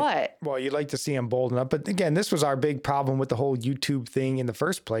 So right. what? Well, you'd like to see them bolden up. But again, this was our big problem with the whole YouTube thing in the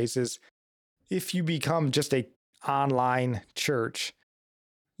first place is if you become just a online church,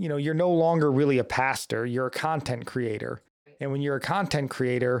 you're no longer really a pastor. You're a content creator. And when you're a content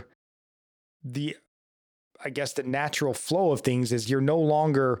creator, the natural flow of things is you're no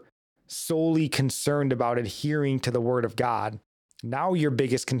longer solely concerned about adhering to the word of God. Now your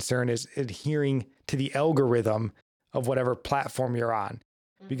biggest concern is adhering to the algorithm of whatever platform you're on.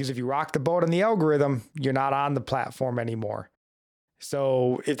 Because if you rock the boat on the algorithm, you're not on the platform anymore.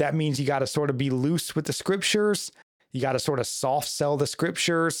 So if that means you got to sort of be loose with the scriptures, you got to sort of soft sell the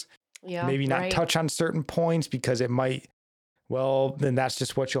scriptures, maybe not touch on certain points because it might, then that's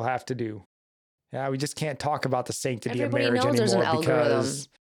just what you'll have to do. Yeah, we just can't talk about the sanctity of marriage anymore because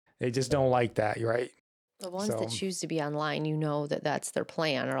they just don't like that, right? The ones that choose to be online, that that's their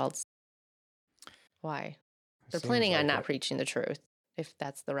plan, or else why? They're planning on not preaching the truth if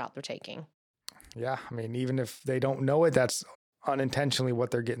that's the route they're taking. Yeah, I mean, even if they don't know it, that's unintentionally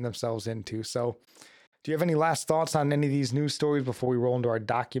what they're getting themselves into. So do you have any last thoughts on any of these news stories before we roll into our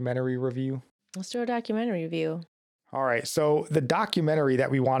documentary review? Let's do a documentary review. All right. So the documentary that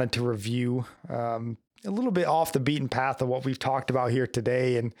we wanted to review, a little bit off the beaten path of what we've talked about here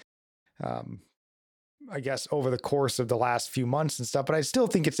today. And I guess over the course of the last few months and stuff, but I still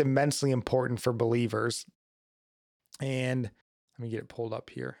think it's immensely important for believers. And let me get it pulled up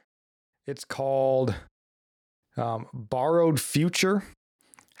here. It's called Borrowed Future: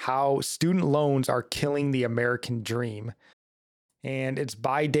 How Student Loans Are Killing the American Dream. And it's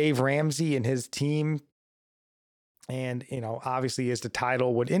by Dave Ramsey and his team. And, obviously, as the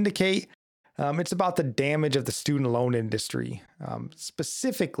title would indicate, it's about the damage of the student loan industry.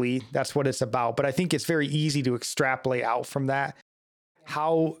 Specifically, that's what it's about. But I think it's very easy to extrapolate out from that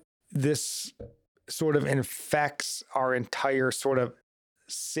how this sort of infects our entire sort of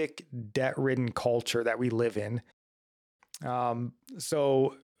sick, debt-ridden culture that we live in.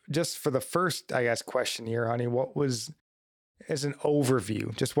 So just for the first, question here, honey, what was, as an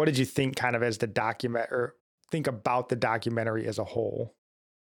overview, just what did you think kind of as the document, or think about the documentary as a whole?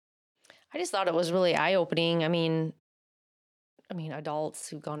 I just thought it was really eye-opening. I mean, adults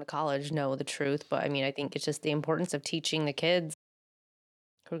who've gone to college know the truth, but I think it's just the importance of teaching the kids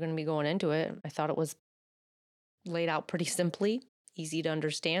who are going to be going into it. I thought it was laid out pretty simply, easy to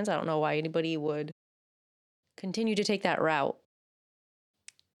understand. So I don't know why anybody would continue to take that route.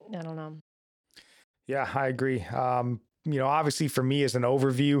 I don't know. Yeah, I agree. Obviously for me as an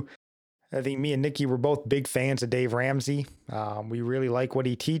overview, I think me and Nikki were both big fans of Dave Ramsey. We really like what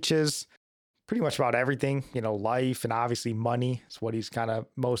he teaches pretty much about everything, life and obviously money is what he's kind of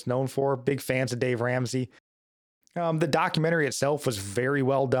most known for. Big fans of Dave Ramsey. The documentary itself was very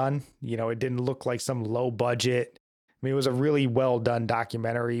well done. You know, it didn't look like some low budget. I mean, it was a really well done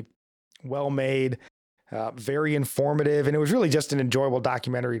documentary, well made, very informative, and it was really just an enjoyable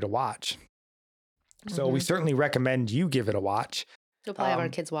documentary to watch. So we certainly recommend you give it a watch. We'll probably have our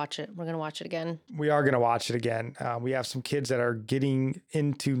kids watch it. We're going to watch it again. We are going to watch it again. We have some kids that are getting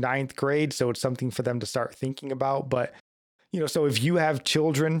into 9th grade, so it's something for them to start thinking about. But, you know, so if you have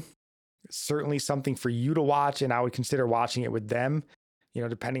children, certainly something for you to watch, and I would consider watching it with them, you know,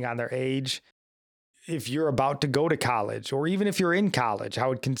 depending on their age. If you're about to go to college, or even if you're in college, I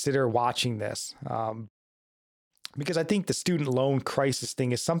would consider watching this. Because I think the student loan crisis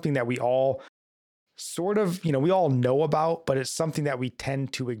thing is something that we all sort of, you know, we all know about, but it's something that we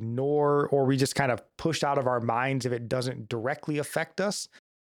tend to ignore, or we just kind of push out of our minds if it doesn't directly affect us.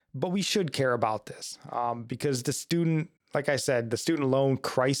 But we should care about this because like I said, the student loan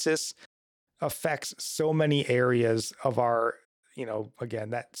crisis affects so many areas of our, you know, again,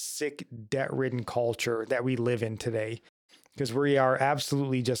 that sick, debt-ridden culture that we live in today, because we are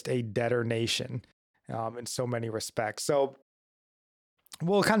absolutely just a debtor nation in so many respects. So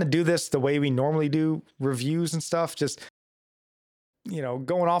we'll kind of do this the way we normally do reviews and stuff, just, you know,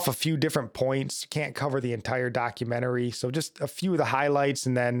 going off a few different points. Can't cover the entire documentary. So just a few of the highlights,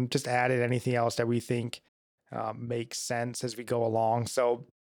 and then just added anything else that we think makes sense as we go along. So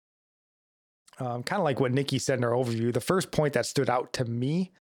kind of like what Nikki said in her overview, the first point that stood out to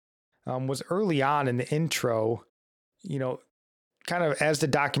me was early on in the intro, you know, kind of as the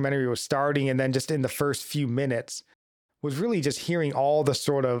documentary was starting, and then just in the first few minutes, was really just hearing all the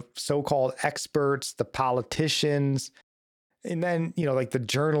sort of so-called experts, the politicians, and then, you know, like the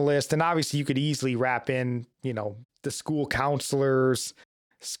journalists. And obviously you could easily wrap in, you know, the school counselors,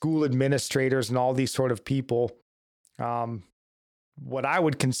 school administrators, and all these sort of people. What I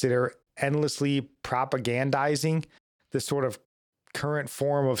would consider endlessly propagandizing this sort of current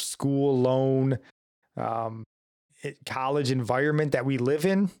form of school loan, college environment that we live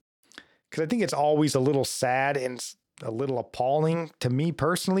in. Because I think it's always a little sad and a little appalling to me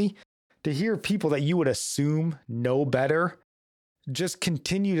personally to hear people that you would assume know better just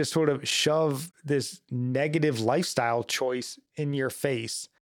continue to sort of shove this negative lifestyle choice in your face.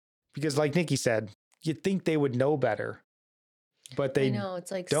 Because like Nikki said, you'd think they would know better, but they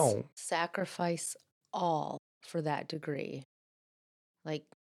it's like don't. Sacrifice all for that degree. Like,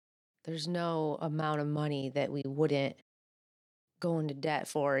 there's no amount of money that we wouldn't go into debt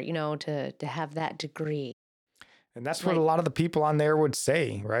for, you know, to have that degree. And that's what a lot of the people on there would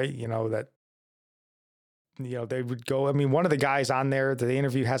say, right? You know, that, you know, they would go, I mean, one of the guys on there that they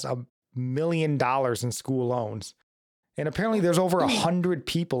interview has $1 million in school loans. And apparently there's over 100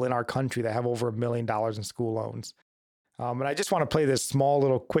 people in our country that have over $1 million in school loans. And I just want to play this small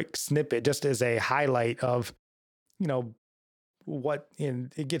little quick snippet just as a highlight of, you know,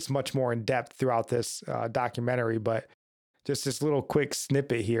 it gets much more in depth throughout this documentary, but just this little quick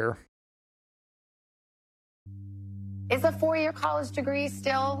snippet here. Is a 4-year college degree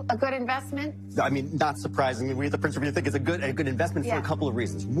still a good investment? I mean, not surprisingly, we at the Prince Review think it's a good investment for a couple of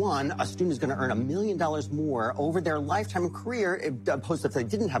reasons. One, a student is going to earn $1 million more over their lifetime career, opposed to if they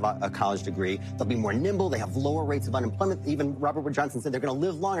didn't have a college degree. They'll be more nimble. They have lower rates of unemployment. Even Robert Wood Johnson said they're going to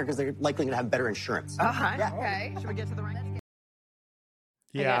live longer because they're likely going to have better insurance. Yeah. Okay. Should we get to the right?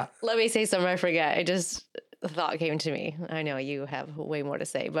 Yeah. Let me say something I forget. The thought came to me. I know you have way more to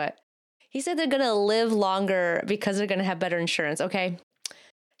say, but he said they're going to live longer because they're going to have better insurance. Okay.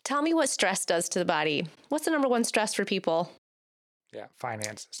 Tell me what stress does to the body. What's the number one stress for people? Yeah.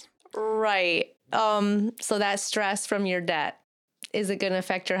 Finances. Right. So that stress from your debt, is it going to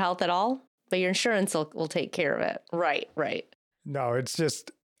affect your health at all? But your insurance will take care of it. Right. No, it's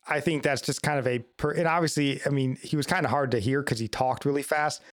just, I think that's just kind of and obviously, I mean, he was kind of hard to hear because he talked really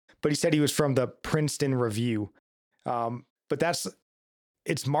fast, but he said he was from the Princeton Review. But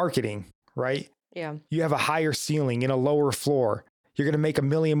it's marketing, right? Yeah. You have a higher ceiling and a lower floor. You're going to make $1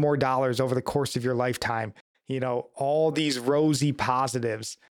 million more over the course of your lifetime. You know, all these rosy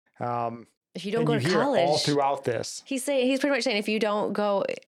positives. If you don't go to college, all throughout this, he's pretty much saying if you don't go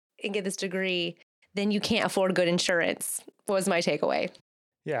and get this degree, then you can't afford good insurance. Was my takeaway.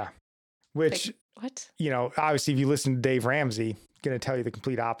 Yeah. Which, what? You know, obviously, if you listen to Dave Ramsey, going to tell you the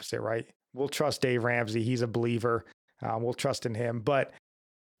complete opposite, right? We'll trust Dave Ramsey. He's a believer. We'll trust in him. But,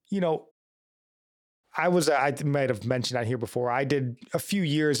 you know, I might have mentioned that here before. I did a few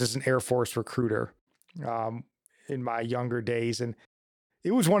years as an Air Force recruiter in my younger days. And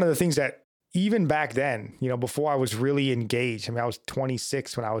it was one of the things that even back then, you know, before I was really engaged, I mean, I was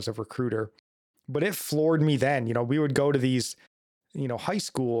 26 when I was a recruiter, but it floored me then. You know, we would go to these high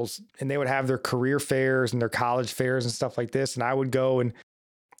schools, and they would have their career fairs and their college fairs and stuff like this. And I would go, and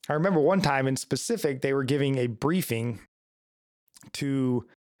I remember one time in specific, they were giving a briefing to,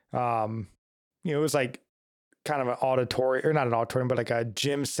 it was like kind of an auditorium, or not an auditorium, but like a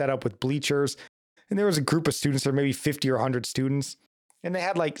gym set up with bleachers. And there was a group of students, or maybe 50 or 100 students. And they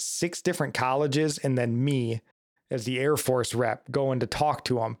had like 6 different colleges, and then me as the Air Force rep going to talk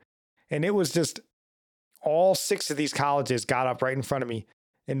to them. And it was just all 6 of these colleges got up right in front of me.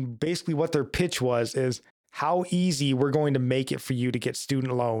 And basically what their pitch was is how easy we're going to make it for you to get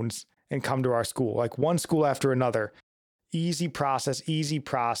student loans and come to our school, like one school after another. Easy process.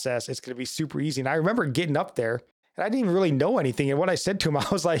 It's going to be super easy. And I remember getting up there, and I didn't even really know anything. And what I said to them, I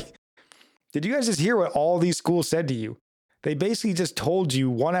was like, did you guys just hear what all these schools said to you? They basically just told you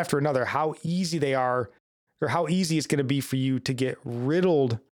one after another how easy they are, or how easy it's going to be for you to get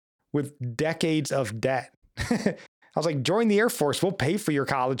riddled with decades of debt. I was like, join the Air Force. We'll pay for your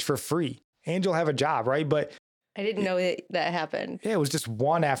college for free, and you'll have a job, right? But I didn't know that happened. Yeah, it was just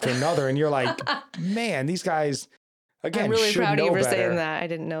one after another. And you're like, man, these guys, again, I'm really should proud know of you for better. saying that. I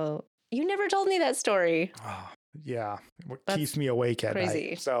didn't know. You never told me that story. Oh, yeah. What That's keeps me awake at crazy.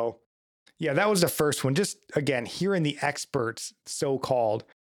 night. So yeah, that was the first one. Just again, hearing the experts, so-called,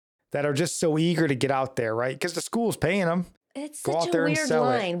 that are just so eager to get out there, right? Because the school's paying them. It's Go such out a there and weird sell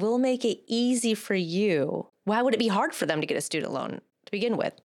it. line. We'll make it easy for you. Why would it be hard for them to get a student loan to begin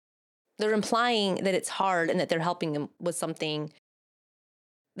with? They're implying that it's hard and that they're helping them with something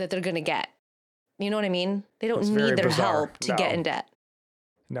that they're going to get. You know what I mean? They don't It's very need their bizarre. help to get No. in debt.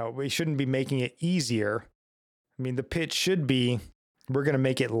 No, we shouldn't be making it easier. I mean, the pitch should be, we're going to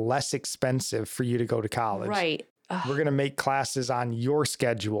make it less expensive for you to go to college. Right. We're going to make classes on your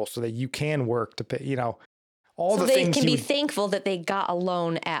schedule so that you can work to pay, all So the they things can you be would- thankful that they got a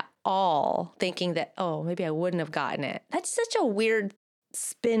loan at all, thinking that, oh, maybe I wouldn't have gotten it. That's such a weird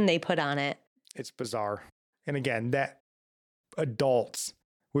spin they put on it. It's bizarre. And again, that adults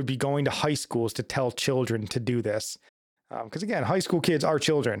would be going to high schools to tell children to do this. Because again, high school kids are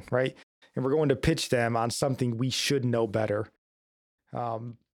children, right? And we're going to pitch them on something we should know better.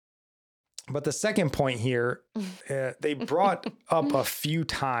 But the second point here, they brought up a few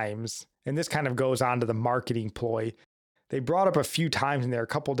times, and this kind of goes on to the marketing ploy. They brought up a few times, and there are a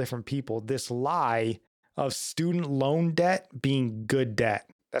couple different people, this lie of student loan debt being good debt.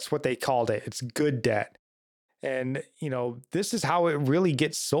 That's what they called it. It's good debt. And, this is how it really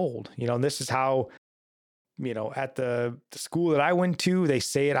gets sold. And this is how, at the school that I went to, they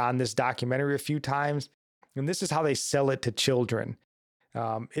say it on this documentary a few times. And this is how they sell it to children.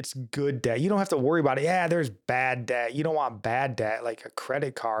 It's good debt. You don't have to worry about it. Yeah, there's bad debt. You don't want bad debt, like a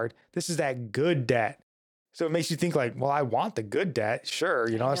credit card. This is that good debt. So it makes you think like, well, I want the good debt. Sure.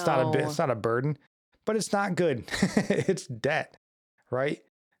 It's not a burden, but it's not good. It's debt, right?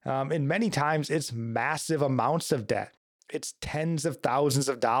 And many times it's massive amounts of debt. It's tens of thousands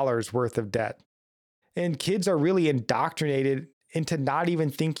of dollars worth of debt. And kids are really indoctrinated into not even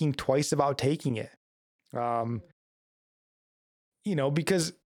thinking twice about taking it.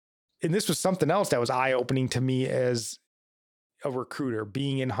 Because, and this was something else that was eye-opening to me as a recruiter,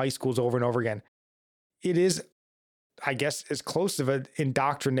 being in high schools over and over again. It is, I guess, as close of an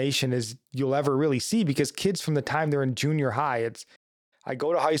indoctrination as you'll ever really see, because kids from the time they're in junior high, it's, I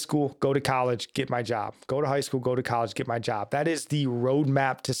go to high school, go to college, get my job. Go to high school, go to college, get my job. That is the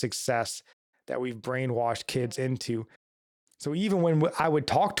roadmap to success that we've brainwashed kids into. So even when I would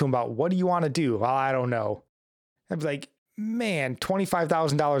talk to them about, what do you want to do? Well, I don't know. I'd be like, man,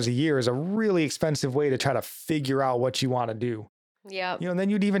 $25,000 a year is a really expensive way to try to figure out what you want to do. Yeah. And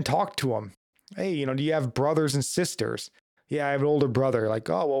then you'd even talk to them. Hey, do you have brothers and sisters? Yeah, I have an older brother. Like,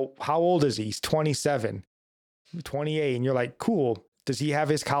 oh, well, how old is he? He's 27, 28. And you're like, cool. Does he have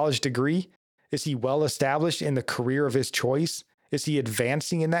his college degree? Is he well established in the career of his choice? Is he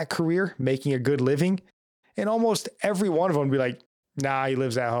advancing in that career, making a good living? And almost every one of them would be like, nah, he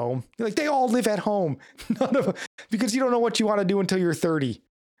lives at home. You're like, they all live at home. None of them, because you don't know what you want to do until you're 30,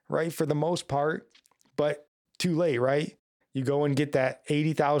 right? For the most part, but too late, right? You go and get that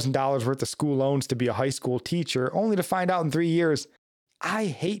 $80,000 worth of school loans to be a high school teacher, only to find out in 3 years, I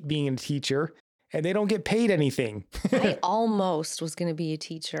hate being a teacher, and they don't get paid anything. I almost was going to be a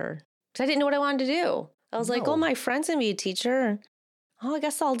teacher because I didn't know what I wanted to do. I was like, No. oh, my friend's going to be a teacher. Oh, I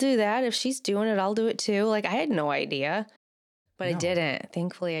guess I'll do that. If she's doing it, I'll do it too. Like, I had no idea, but I No. didn't.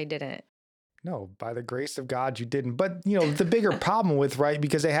 Thankfully, I didn't. No, by the grace of God, you didn't. But, the bigger problem with, right,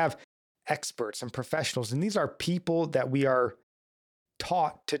 because they have experts and professionals, and these are people that we are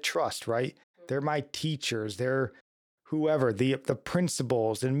taught to trust, right? They're my teachers. They're whoever, the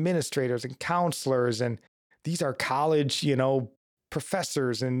principals, administrators, and counselors. And these are college,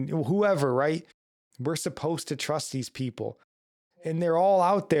 professors and whoever, right? We're supposed to trust these people. And they're all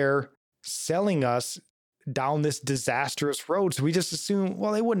out there selling us down this disastrous road. So we just assume,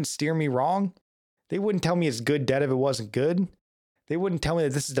 well, they wouldn't steer me wrong. They wouldn't tell me it's good debt if it wasn't good. They wouldn't tell me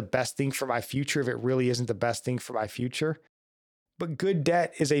that this is the best thing for my future if it really isn't the best thing for my future. But good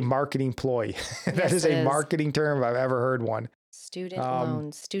debt is a marketing ploy. That Yes, is it a is. marketing term if I've ever heard one. Student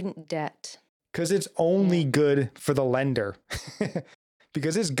loans, student debt. Because it's only Yeah. good for the lender.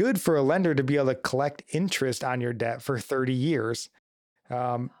 Because it's good for a lender to be able to collect interest on your debt for 30 years.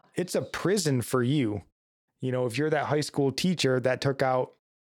 It's a prison for you. You know, if you're that high school teacher that took out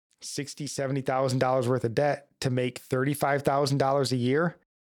 $60,000, $70,000 worth of debt to make $35,000 a year,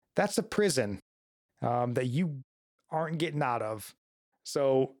 that's a prison that you aren't getting out of.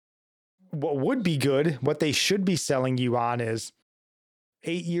 So what would be good, what they should be selling you on is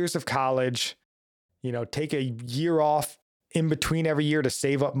 8 years of college, you know, take a year off in between every year to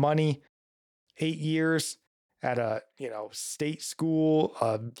save up money, 8 years at a, you know, state school,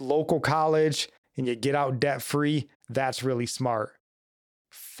 a local college, and you get out debt free. That's really smart.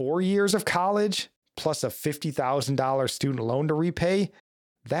 4 years of college plus a $50,000 student loan to repay.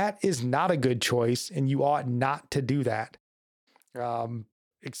 That is not a good choice. And you ought not to do that.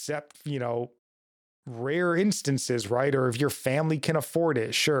 Except, you know, rare instances, right? Or if your family can afford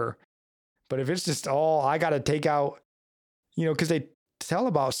it, sure. But if it's just all I got to take out, you know, because they tell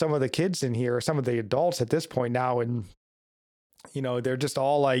about some of the kids in here, some of the adults at this point now, and, you know, they're just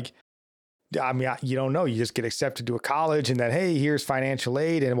all like, I mean, you don't know. You just get accepted to a college and then, hey, here's financial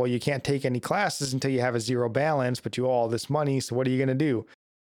aid. And well, you can't take any classes until you have a zero balance, but you owe all this money. So what are you going to do?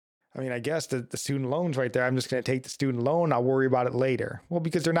 I mean, I guess the student loans right there, I'm just going to take the student loan. I'll worry about it later. Well,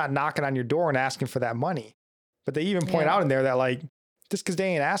 because they're not knocking on your door and asking for that money. But they even point out in there that like, just because they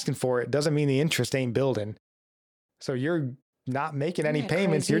ain't asking for it doesn't mean the interest ain't building. So you're not making any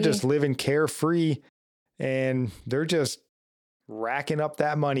payments. Crazy? You're just living carefree and they're just racking up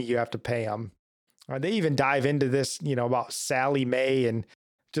that money you have to pay them. They even dive into this, you know, about Sally Mae and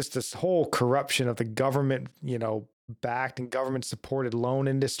just this whole corruption of the government, you know, backed and government supported loan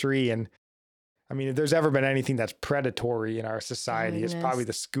industry. And I mean, if there's ever been anything that's predatory in our society, it's probably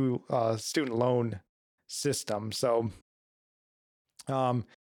the student loan system. So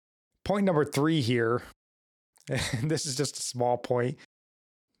point number 3 here, and this is just a small point,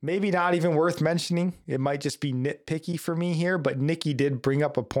 maybe not even worth mentioning. It might just be nitpicky for me here, but Nikki did bring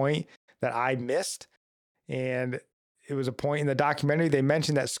up a point that I missed. And it was a point in the documentary. They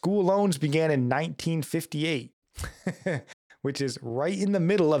mentioned that school loans began in 1958, which is right in the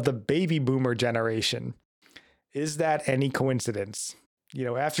middle of the baby boomer generation. Is that any coincidence? You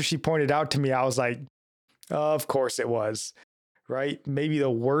know, after she pointed out to me, I was like, of course it was, right? Maybe the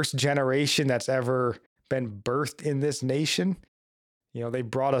worst generation that's ever been birthed in this nation. You know, they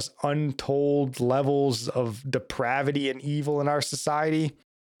brought us untold levels of depravity and evil in our society.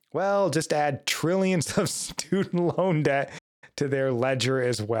 Well, just add trillions of student loan debt to their ledger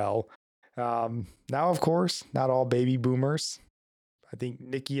as well. Now, of course, not all baby boomers. I think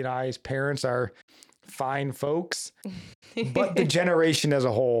Nikki and I's parents are fine folks, but the generation as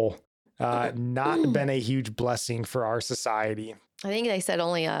a whole, not been a huge blessing for our society. I think they said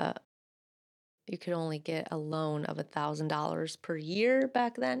you could only get a loan of $1,000 per year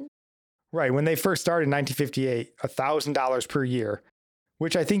back then. Right. When they first started in 1958, $1,000 per year,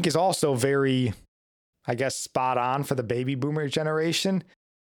 which I think is also very, I guess, spot on for the baby boomer generation.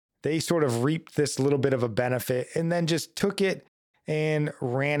 They sort of reaped this little bit of a benefit and then just took it and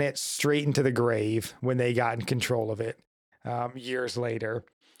ran it straight into the grave when they got in control of it years later.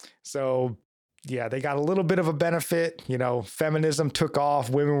 So yeah, they got a little bit of a benefit. You know, feminism took off.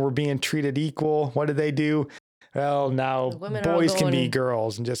 Women were being treated equal. What did they do? Well, now boys can be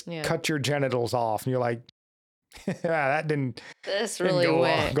girls and just cut your genitals off. And you're like, that didn't really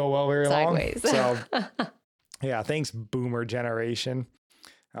go well very sideways. long. So yeah, thanks boomer generation.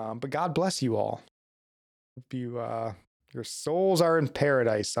 But God bless you all. Hope your souls are in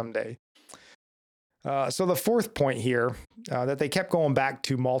paradise someday. So the fourth point here that they kept going back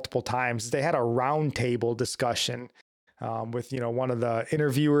to multiple times is they had a roundtable discussion with, you know, one of the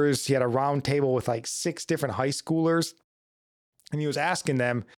interviewers. He had a roundtable with like 6 different high schoolers, and he was asking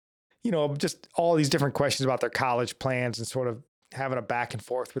them, you know, just all these different questions about their college plans and sort of having a back and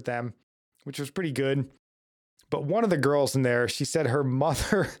forth with them, which was pretty good. But one of the girls in there, she said her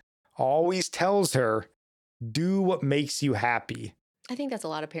mother always tells her, do what makes you happy. I think that's a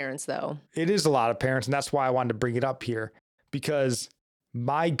lot of parents, though. It is a lot of parents, and that's why I wanted to bring it up here, because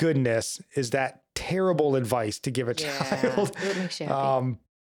my goodness, is that terrible advice to give a child. It makes you happy.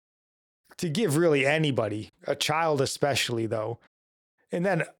 To give really anybody, a child especially, though. And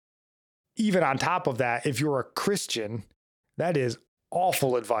then even on top of that, if you're a Christian, that is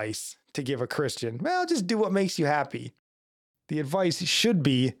awful advice to give a Christian. Well, just do what makes you happy. The advice should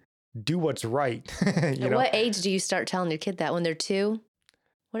be do what's right. At what age do you start telling your kid that? When they're 2?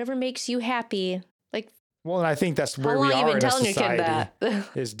 Whatever makes you happy. Like, well, and I think that's where how long we you are been in a telling your kid society that?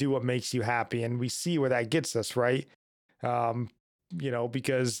 is do what makes you happy. And we see where that gets us, right?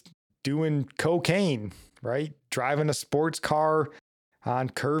 Because doing cocaine, right? Driving a sports car on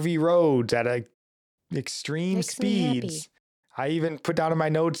curvy roads at extreme Makes me happy. speeds. I even put down in my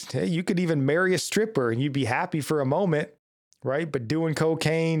notes, hey, you could even marry a stripper and you'd be happy for a moment, right? But doing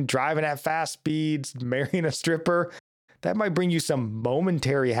cocaine, driving at fast speeds, marrying a stripper, that might bring you some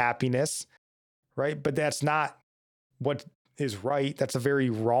momentary happiness, right? But that's not what is right. That's a very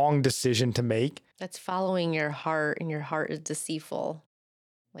wrong decision to make. That's following your heart, and your heart is deceitful.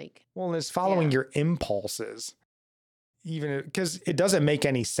 Like, Well, it's following your impulses, even because it doesn't make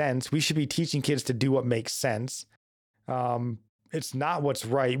any sense. We should be teaching kids to do what makes sense. It's not what's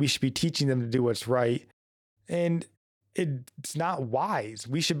right. We should be teaching them to do what's right. And it's not wise.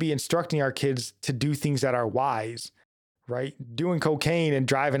 We should be instructing our kids to do things that are wise, right? Doing cocaine and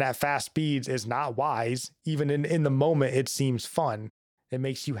driving at fast speeds is not wise. Even in the moment, it seems fun. It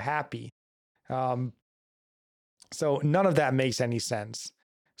makes you happy. So none of that makes any sense.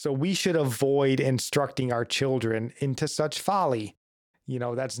 So we should avoid instructing our children into such folly.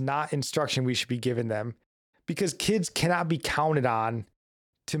 That's not instruction we should be giving them, because kids cannot be counted on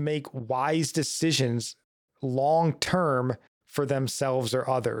to make wise decisions long term for themselves or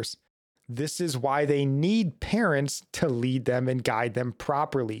others. This is why they need parents to lead them and guide them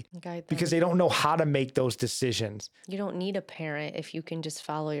properly, because they don't know how to make those decisions. You don't need a parent if you can just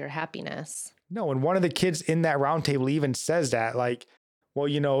follow your happiness. No, and one of the kids in that roundtable even says that, like, well,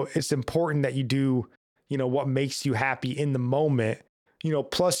 it's important that you do, what makes you happy in the moment,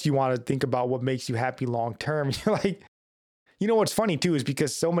 plus you want to think about what makes you happy long term. You're like, what's funny too is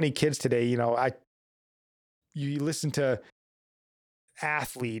because so many kids today, you listen to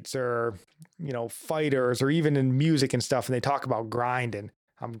athletes or, fighters or even in music and stuff, and they talk about grinding.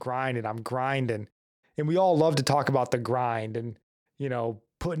 I'm grinding. And we all love to talk about the grind and,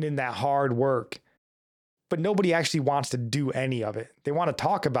 putting in that hard work. But nobody actually wants to do any of it. They want to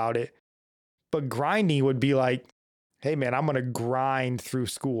talk about it. But grinding would be like, hey, man, I'm going to grind through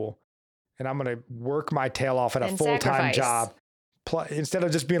school and I'm going to work my tail off at a full-time job. Instead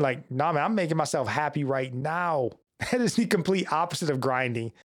of just being like, nah, man, I'm making myself happy right now. That is the complete opposite of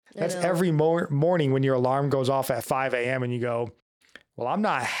grinding. That's every morning when your alarm goes off at 5 a.m. and you go, well, I'm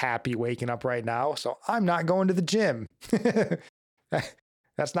not happy waking up right now, so I'm not going to the gym.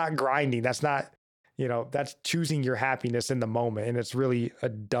 That's not grinding. That's not, that's choosing your happiness in the moment. And it's really a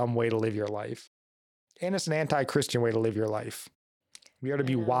dumb way to live your life. And it's an anti-Christian way to live your life. We are to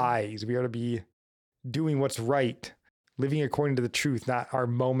be wise. We are to be doing what's right, living according to the truth, not our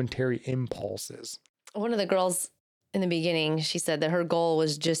momentary impulses. One of the girls in the beginning, she said that her goal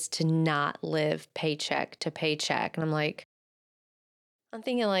was just to not live paycheck to paycheck. And I'm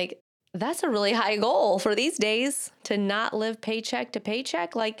thinking like, that's a really high goal for these days, to not live paycheck to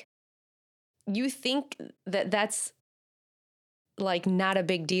paycheck. Like, you think that that's like not a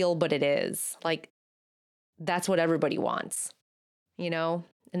big deal, but it is. Like, that's what everybody wants, And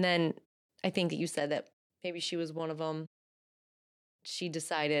then I think that you said that maybe she was one of them. She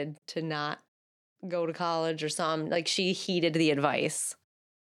decided to not go to college or something. Like, she heeded the advice.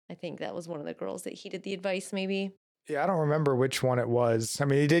 I think that was one of the girls that heeded the advice, maybe. Yeah, I don't remember which one it was. I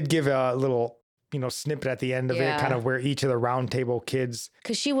mean, they did give a little, snippet at the end of it, kind of where each of the roundtable kids.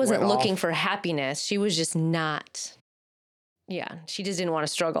 Because she wasn't looking for happiness. She was just not. Yeah, she just didn't want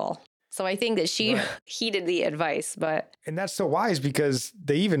to struggle. So I think that she heeded the advice, And that's so wise, because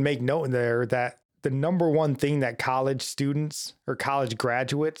they even make note in there that the number one thing that college students or college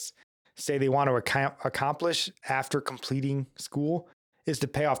graduates say they want to accomplish after completing school is to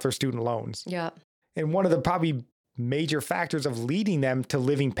pay off their student loans. Yeah. And one of the probably major factors of leading them to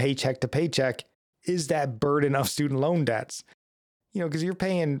living paycheck to paycheck is that burden of student loan debts. Because you're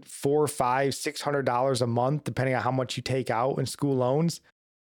paying $400, $500, $600 a month, depending on how much you take out in school loans.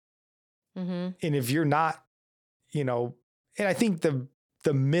 Mm-hmm. And if you're not, and I think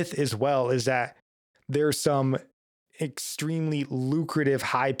the myth as well is that there's some extremely lucrative,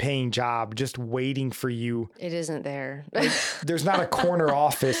 high-paying job just waiting for you. It isn't there. There's not a corner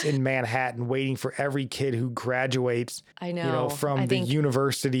office in Manhattan waiting for every kid who graduates. I know. From the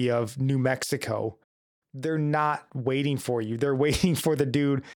University of New Mexico. They're not waiting for you. They're waiting for the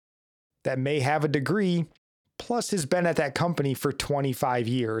dude that may have a degree, plus has been at that company for 25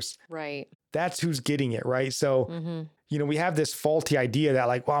 years. Right. That's who's getting it, right? So, we have this faulty idea that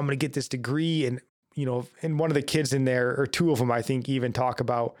like, well, I'm going to get this degree. And, and one of the kids in there, or two of them, I think, even talk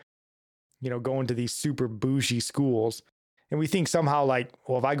about, going to these super bougie schools. And we think somehow like,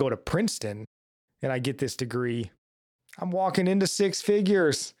 well, if I go to Princeton and I get this degree, I'm walking into six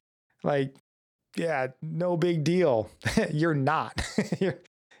figures. Like, yeah, no big deal. You're not.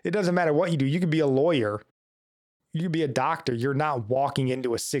 It doesn't matter what you do. You could be a lawyer. You could be a doctor. You're not walking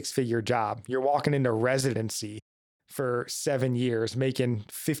into a six-figure job. You're walking into residency for 7 years, making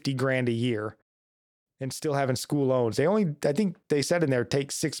 50 grand a year and still having school loans. I think they said in there,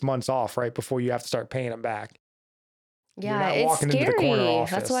 take 6 months off right before you have to start paying them back. Yeah, it's scary.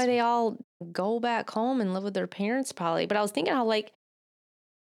 That's why they all go back home and live with their parents probably. But I was thinking how like,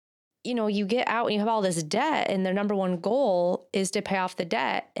 you get out and you have all this debt and their number one goal is to pay off the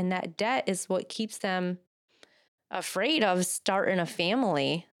debt. And that debt is what keeps them afraid of starting a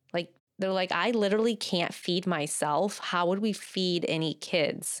family. Like they're like, I literally can't feed myself. How would we feed any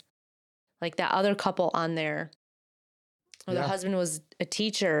kids? Like that other couple on there, where the husband was a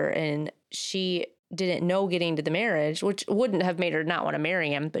teacher and she didn't know getting into the marriage, which wouldn't have made her not want to marry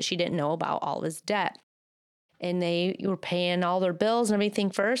him, but she didn't know about all his debt. And they were paying all their bills and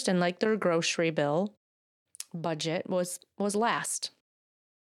everything first, and like their grocery bill budget was last.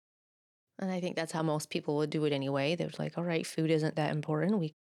 And I think that's how most people would do it anyway. They're like, all right, food isn't that important.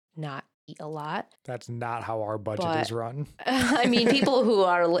 We not eat a lot. That's not how our budget is run. I mean, people who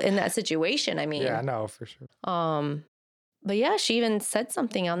are in that situation, I mean. Yeah, no, for sure. But yeah, she even said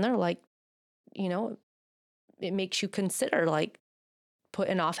something on there like, it makes you consider like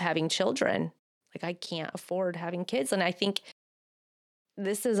putting off having children. Like, I can't afford having kids. And I think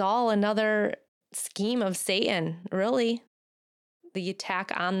this is all another scheme of Satan, really, the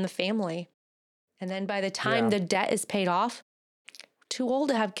attack on the family. And then by the time the debt is paid off, too old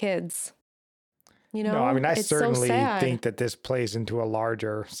to have kids. No, I mean, I certainly think that this plays into a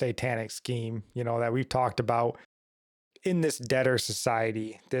larger satanic scheme, that we've talked about in this debtor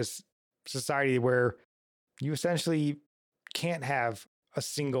society, this society where you essentially can't have a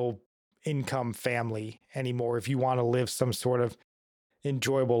single income family anymore if you want to live some sort of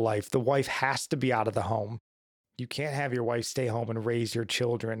enjoyable life. The wife has to be out of the home. You can't have your wife stay home and raise your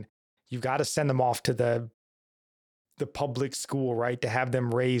children. You've got to send them off to the public school, right? To have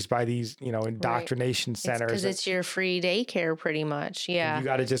them raised by these, indoctrination centers. Because it's your free daycare pretty much. Yeah. And you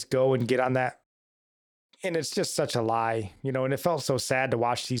got to just go and get on that. And it's just such a lie, and it felt so sad to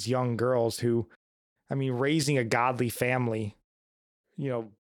watch these young girls who, I mean, raising a godly family,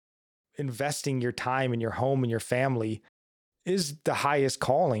 investing your time in your home and your family is the highest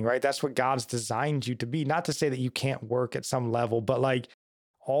calling, right? That's what God's designed you to be. Not to say that you can't work at some level, but like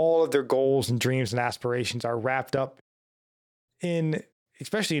all of their goals and dreams and aspirations are wrapped up in,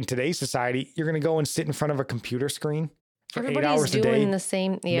 especially in today's society, you're going to go and sit in front of a computer screen for 8 hours a day, the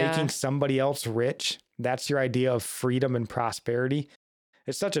same, making somebody else rich. That's your idea of freedom and prosperity.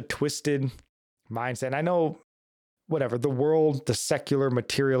 It's such a twisted mindset. And I know, whatever, the world, the secular,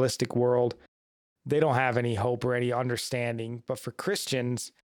 materialistic world, they don't have any hope or any understanding. But for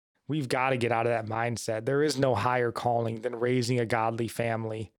Christians, we've got to get out of that mindset. There is no higher calling than raising a godly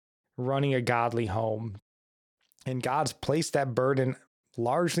family, running a godly home. And God's placed that burden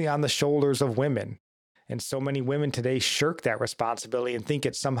largely on the shoulders of women. And so many women today shirk that responsibility and think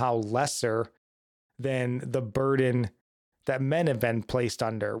it's somehow lesser than the burden that men have been placed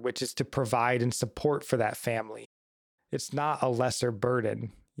under, which is to provide and support for that family. It's not a lesser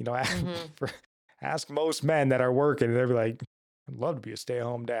burden. Ask most men that are working, they'll be like, I'd love to be a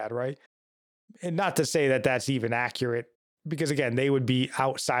stay-at-home dad, right? And not to say that that's even accurate, because again, they would be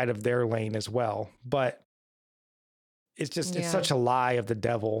outside of their lane as well. But it's just, it's such a lie of the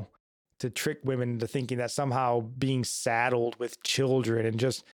devil to trick women into thinking that somehow being saddled with children and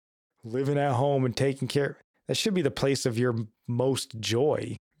just living at home and taking care, that should be the place of your most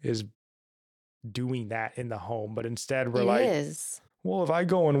joy, is doing that in the home. But instead we're well, if I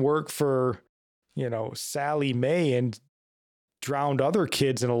go and work for, Sally Mae and drowned other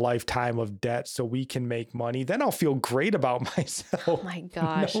kids in a lifetime of debt so we can make money, then I'll feel great about myself. Oh my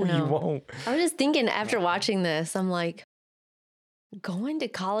gosh. No, you won't. I was just thinking after watching this, I'm like, going to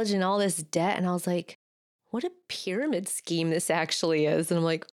college and all this debt. And I was like, what a pyramid scheme this actually is. And I'm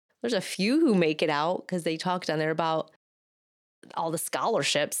like, there's a few who make it out, because they talked on there about all the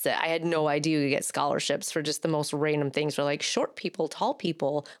scholarships that I had no idea you get scholarships for just the most random things, for like short people, tall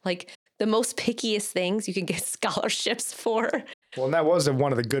people, like the most pickiest things you can get scholarships for. Well, and that was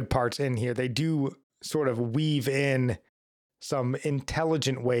one of the good parts in here. They do sort of weave in some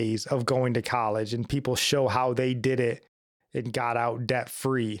intelligent ways of going to college, and people show how they did it and got out debt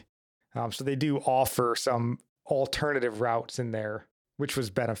free. So they do offer some alternative routes in there, which was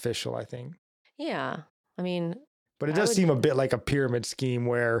beneficial, I think. Yeah. I mean, But it does seem a bit like a pyramid scheme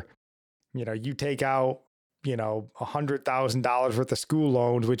where, you take out, $100,000 worth of school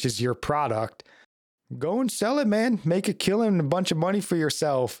loans, which is your product. Go and sell it, man. Make a killing and a bunch of money for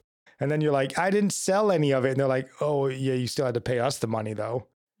yourself. And then you're like, I didn't sell any of it. And they're like, oh, yeah, you still had to pay us the money, though.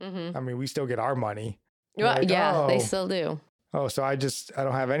 Mm-hmm. I mean, we still get our money. Well, like, yeah, they still do. Oh, so I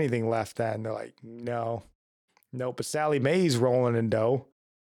don't have anything left then. They're like, no. Nope. But Sally Mae's rolling in dough.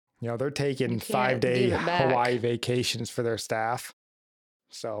 They're taking 5-day Hawaii vacations for their staff.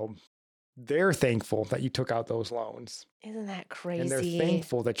 So they're thankful that you took out those loans. Isn't that crazy? And they're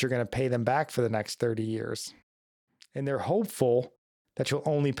thankful that you're going to pay them back for the next 30 years. And they're hopeful that you'll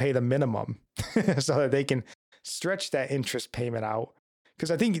only pay the minimum so that they can stretch that interest payment out.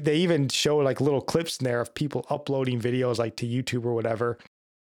 Because I think they even show like little clips in there of people uploading videos like to YouTube or whatever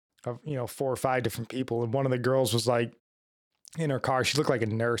of, 4 or 5 different people. And one of the girls was like in her car, she looked like a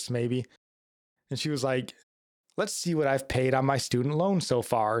nurse maybe. And she was like, let's see what I've paid on my student loan so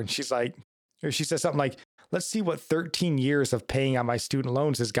far. And she said something like, let's see what 13 years of paying on my student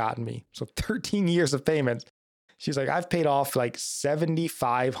loans has gotten me. So 13 years of payments. She's like, I've paid off like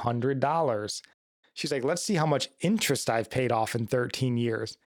 $7,500. She's like, let's see how much interest I've paid off in 13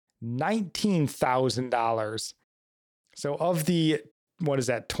 years. $19,000. So of the, what is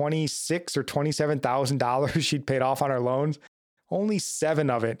that, $26,000 or $27,000 she'd paid off on her loans, only 7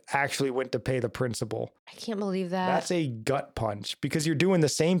 of it actually went to pay the principal. I can't believe that. That's a gut punch because you're doing the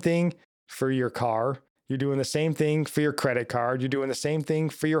same thing for your car. You're doing the same thing for your credit card. You're doing the same thing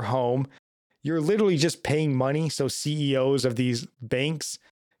for your home. You're literally just paying money so CEOs of these banks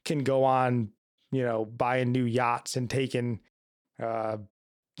can go on, buying new yachts and taking,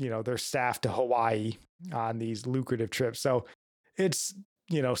 their staff to Hawaii on these lucrative trips. So it's,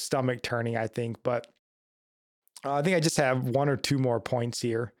 stomach turning, I think. But I think I just have 1 or 2 more points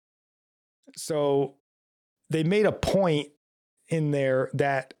here. So they made a point in there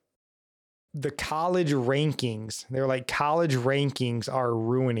that the college rankings, they're like, college rankings are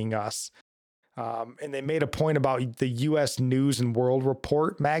ruining us. And they made a point about the U.S. News and World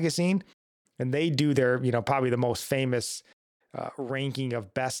Report magazine. And they do their, probably the most famous ranking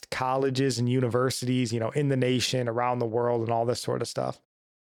of best colleges and universities, in the nation, around the world, and all this sort of stuff.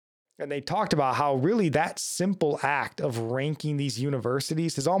 And they talked about how really that simple act of ranking these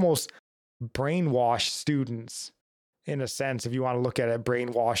universities has almost brainwashed students, in a sense, if you want to look at it,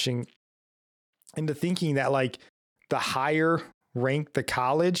 brainwashing into thinking that like the higher rank the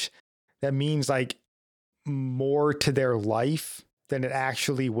college, that means like more to their life than it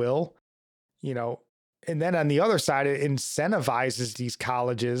actually will, and then on the other side, it incentivizes these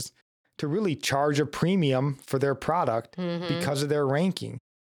colleges to really charge a premium for their product because of their ranking.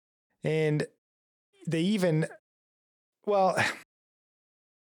 And they even, and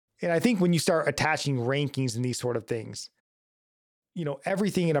I think when you start attaching rankings and these sort of things,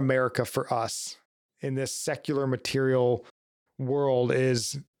 everything in America for us in this secular material world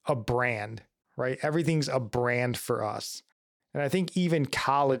is a brand, right? Everything's a brand for us. And I think even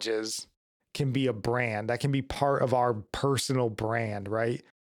colleges can be a brand that can be part of our personal brand, right?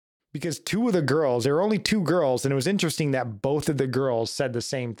 Because 2 of the girls, there were only 2 girls, and it was interesting that both of the girls said the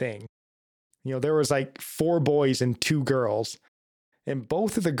same thing. There was like 4 boys and 2 girls, and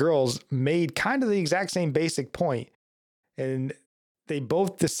both of the girls made kind of the exact same basic point. And they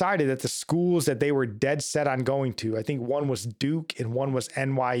both decided that the schools that they were dead set on going to, I think one was Duke and one was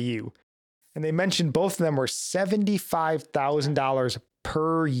NYU. And they mentioned both of them were $75,000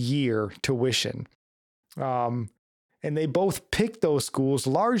 per year tuition. And they both picked those schools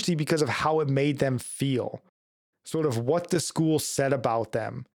largely because of how it made them feel, sort of what the school said about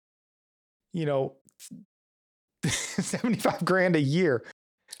them. $75,000 a year.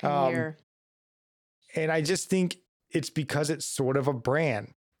 And I just think it's because it's sort of a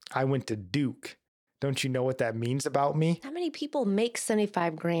brand. I went to Duke. Don't you know what that means about me? How many people make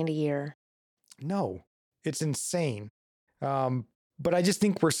 $75,000 a year? No, it's insane. But I just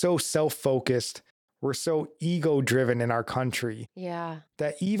think we're so self-focused. We're so ego-driven in our country. Yeah.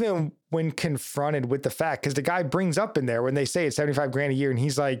 That even when confronted with the fact, because the guy brings up in there when they say it's $75,000 a year, and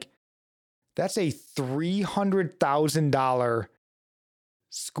he's like, that's a $300,000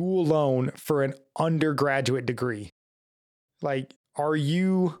 school loan for an undergraduate degree. Like, are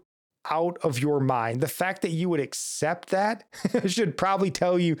you out of your mind? The fact that you would accept that should probably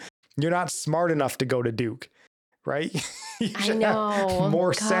tell you you're not smart enough to go to Duke, right? You should have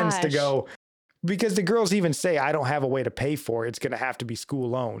more sense to go, because the girls even say, I don't have a way to pay for it. It's going to have to be school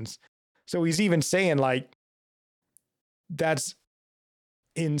loans. So he's even saying like, that's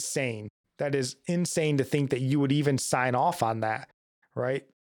insane That is insane to think that you would even sign off on that, right?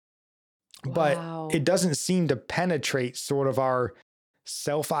 Wow. But it doesn't seem to penetrate sort of our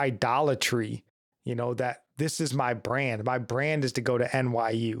self-idolatry, that this is my brand. My brand is to go to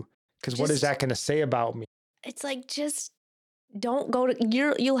NYU. Because what is that going to say about me? It's like, just don't go to,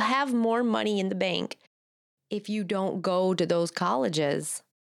 you'll have more money in the bank if you don't go to those colleges.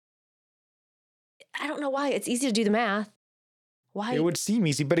 I don't know why. It's easy to do the math. Why? It would seem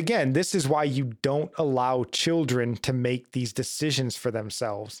easy. But again, this is why you don't allow children to make these decisions for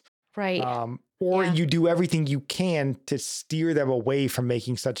themselves. Right. Or you do everything you can to steer them away from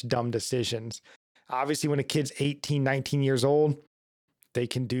making such dumb decisions. Obviously, when a kid's 18, 19 years old, they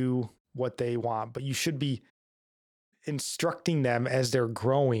can do what they want, but you should be instructing them as they're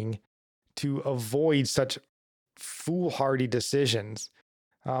growing to avoid such foolhardy decisions.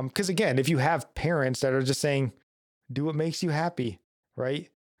 Because again, if you have parents that are just saying, do what makes you happy, right?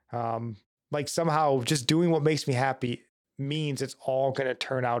 Like somehow just doing what makes me happy means it's all going to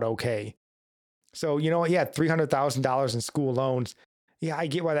turn out okay. So, $300,000 in school loans. Yeah, I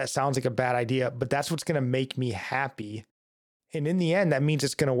get why that sounds like a bad idea, but that's what's going to make me happy. And in the end, that means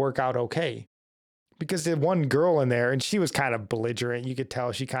it's going to work out okay. Because the one girl in there, and she was kind of belligerent. You could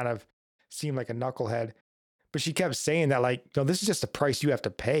tell she kind of seemed like a knucklehead, but she kept saying that, like, no, this is just the price you have to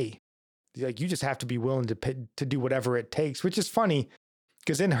pay. Like, you just have to be willing to pay, to do whatever it takes, which is funny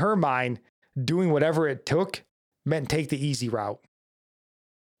because in her mind, doing whatever it took meant take the easy route.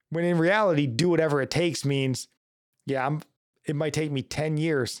 When in reality, do whatever it takes means, it might take me 10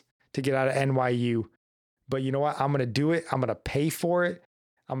 years to get out of NYU, but you know what? I'm going to do it. I'm going to pay for it.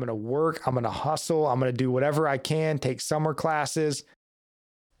 I'm going to work. I'm going to hustle. I'm going to do whatever I can, take summer classes.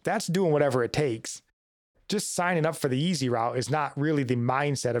 That's doing whatever it takes. Just signing up for the easy route is not really the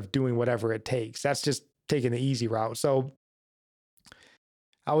mindset of doing whatever it takes. That's just taking the easy route. So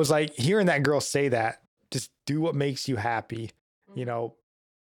I was like, hearing that girl say that, just do what makes you happy,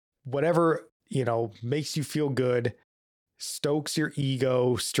 whatever, makes you feel good, strokes your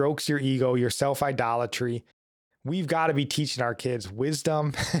ego, your self-idolatry. We've got to be teaching our kids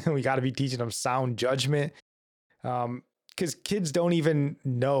wisdom. We got to be teaching them sound judgment. Because kids don't even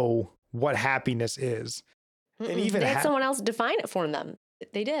know what happiness is. And even they had someone else define it for them.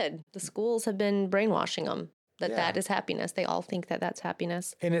 They did. The schools have been brainwashing them that is happiness. They all think that that's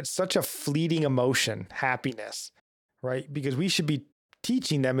happiness. And it's such a fleeting emotion, happiness, right? Because we should be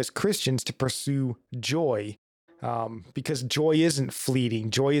teaching them as Christians to pursue joy, because joy isn't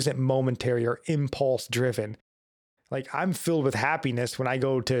fleeting. Joy isn't momentary or impulse driven. Like, I'm filled with happiness when I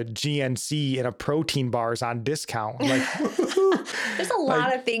go to GNC and a protein bar is on discount. I'm like, there's a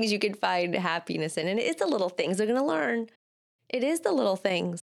lot of things you can find happiness in, and it's the little things they're going to learn. It is the little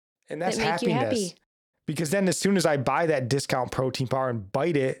things, and that's that make happiness. you happy. Because then as soon as I buy that discount protein bar and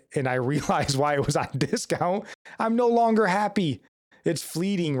bite it and I realize why it was on discount, I'm no longer happy. It's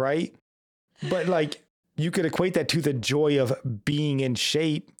fleeting, right? But like, you could equate that to the joy of being in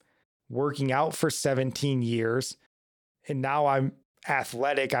shape, working out for 17 years. And now I'm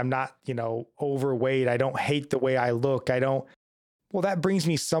athletic. I'm not, overweight. I don't hate the way I look. Well, that brings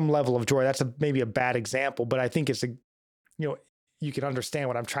me some level of joy. That's maybe a bad example, but I think it's you can understand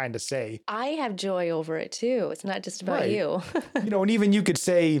what I'm trying to say. I have joy over it too. It's not just about you. And even you could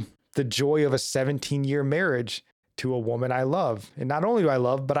say the joy of a 17-year marriage to a woman I love. And not only do I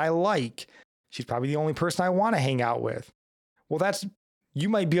love, but I like. She's probably the only person I want to hang out with. Well, you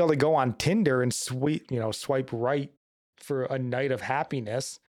might be able to go on Tinder and swipe right for a night of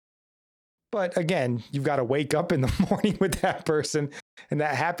happiness. But again, you've got to wake up in the morning with that person, and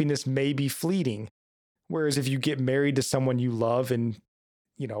that happiness may be fleeting. Whereas if you get married to someone you love and,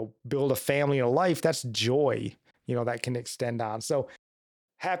 build a family and a life, that's joy, that can extend on. So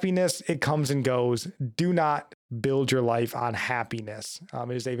happiness, it comes and goes. Do not build your life on happiness.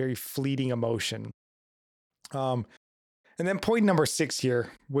 It is a very fleeting emotion. And then point number 6 here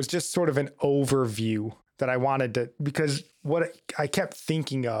was just sort of an overview that I wanted to, because what I kept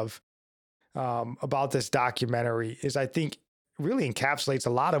thinking of about this documentary is, I think, really encapsulates a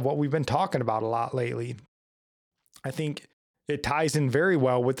lot of what we've been talking about a lot lately. I think it ties in very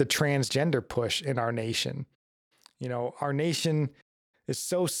well with the transgender push in our nation. Our nation is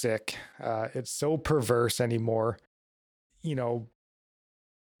so sick. It's so perverse anymore,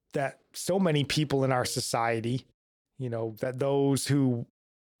 that so many people in our society, that those who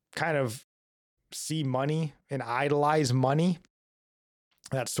kind of see money and idolize money,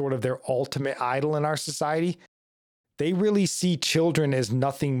 that's sort of their ultimate idol in our society. They really see children as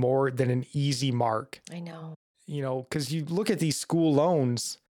nothing more than an easy mark. I know. Because you look at these school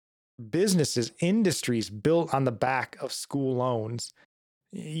loans, businesses, industries built on the back of school loans.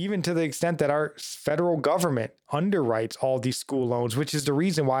 even to the extent that our federal government underwrites all these school loans, which is the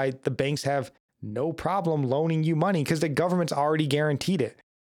reason why the banks have no problem loaning you money because the government's already guaranteed it.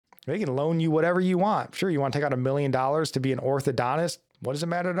 They can loan you whatever you want. Sure, you want to take out $1 million to be an orthodontist? What does it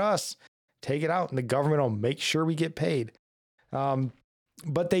matter to us? Take it out and the government will make sure we get paid.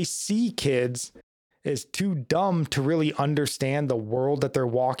 But they see kids as too dumb to really understand the world that they're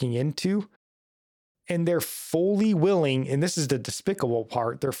walking into. And they're fully willing, and this is the despicable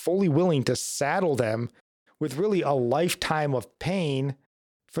part, they're fully willing to saddle them with really a lifetime of pain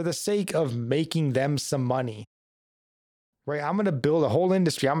for the sake of making them some money. Right? I'm going to build a whole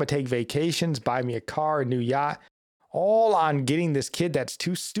industry. I'm going to take vacations, buy me a car, a new yacht, all on getting this kid that's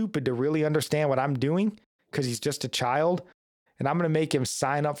too stupid to really understand what I'm doing because he's just a child. And I'm going to make him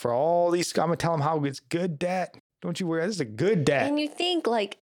sign up for all these. I'm going to tell him how it's good debt. Don't you worry. This is a good debt. And you think,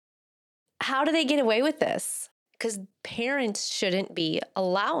 like, how do they get away with this? Because parents shouldn't be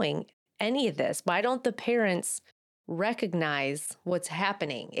allowing any of this. Why don't the parents recognize what's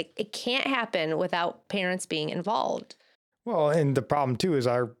happening? It can't happen without parents being involved. Well, and the problem too is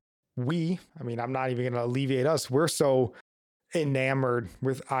I'm not even going to alleviate us. We're so enamored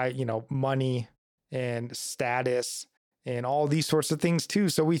with money and status and all these sorts of things too.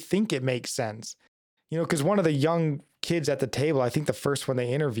 So we think it makes sense, because one of the young kids at the table, I think the first one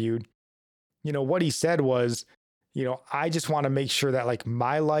they interviewed, what he said was, I just want to make sure that like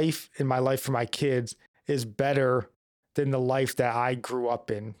my life and my life for my kids is better than the life that I grew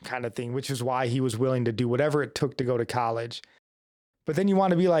up in, kind of thing, which is why he was willing to do whatever it took to go to college. But then you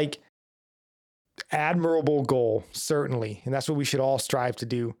want to be like, admirable goal, certainly. And that's what we should all strive to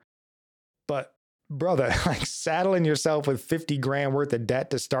do. But brother, like saddling yourself with 50 grand worth of debt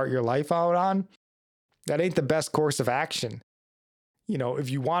to start your life out on, that ain't the best course of action. If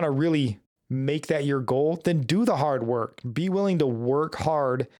you want to really make that your goal, then do the hard work. Be willing to work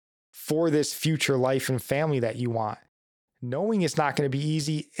hard for this future life and family that you want, knowing it's not going to be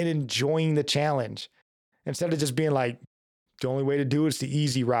easy and enjoying the challenge instead of just being like, the only way to do it is the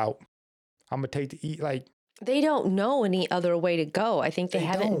easy route. I'm going to take the they don't know any other way to go. I think they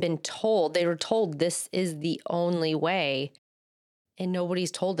haven't been told. They were told this is the only way, and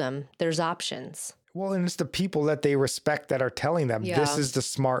nobody's told them there's options. Well, and it's the people that they respect that are telling them this is the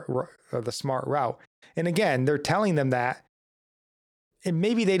smart route. And again, they're telling them that, and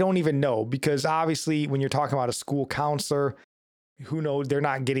maybe they don't even know, because obviously when you're talking about a school counselor, who knows, they're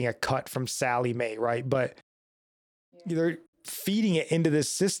not getting a cut from Sally Mae, right? But they're feeding it into this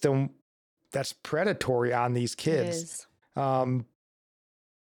system that's predatory on these kids. And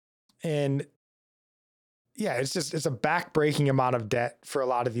yeah, it's a backbreaking amount of debt for a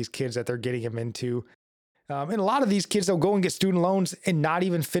lot of these kids that they're getting them into. And a lot of these kids, they'll go and get student loans and not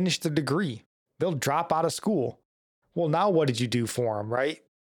even finish the degree. They'll drop out of school. Well, now what did you do for them, right?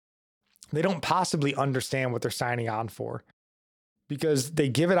 They don't possibly understand what they're signing on for because they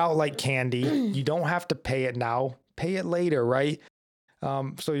give it out like candy. You don't have to pay it now, pay it later, right?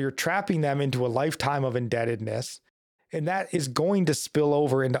 So you're trapping them into a lifetime of indebtedness, and that is going to spill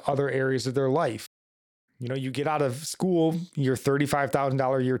over into other areas of their life. You get out of school, your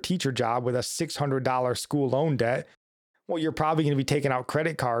 $35,000 a year teacher job with a $600 school loan debt. Well, you're probably going to be taking out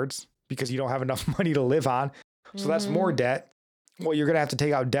credit cards because you don't have enough money to live on. So that's more debt. Well, you're going to have to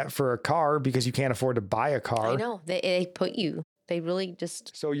take out debt for a car because you can't afford to buy a car. I know. They really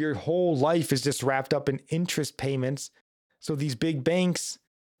just. So your whole life is just wrapped up in interest payments. So these big banks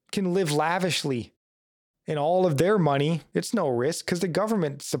can live lavishly, and all of their money, it's no risk because the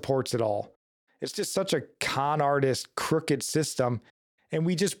government supports it all. It's just such a con artist, crooked system. And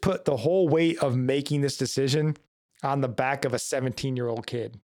we just put the whole weight of making this decision on the back of a 17-year-old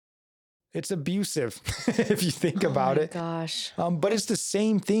kid. It's abusive if you think about it. Gosh. But it's the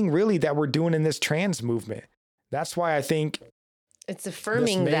same thing really that we're doing in this trans movement. That's why I think it's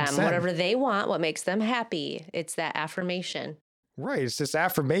affirming them, whatever they want, what makes them happy. It's that affirmation. Right. It's this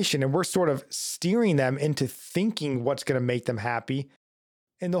affirmation, and we're sort of steering them into thinking what's going to make them happy.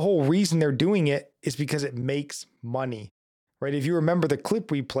 And the whole reason they're doing it is because it makes money, right? If you remember the clip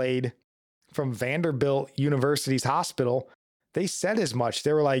we played from Vanderbilt University's hospital, they said as much.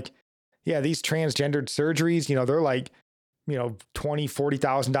 They were like, yeah, these transgendered surgeries, they're like, $20,000,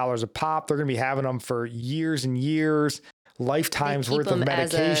 $40,000 a pop. They're going to be having them for years and years, lifetimes worth of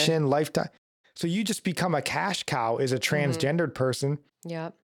medication, lifetime. So you just become a cash cow as a transgendered person.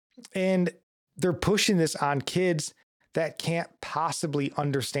 Yep. And they're pushing this on kids that can't possibly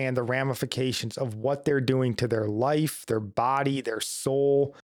understand the ramifications of what they're doing to their life, their body, their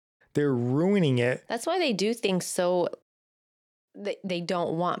soul. They're ruining it. That's why they do things so they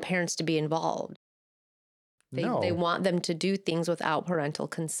don't want parents to be involved. They No. want them to do things without parental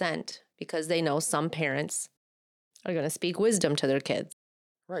consent because they know some parents are going to speak wisdom to their kids.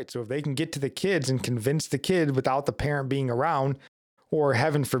 Right. So if they can get to the kids and convince the kid without the parent being around, or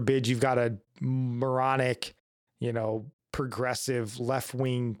heaven forbid, you've got a moronic, progressive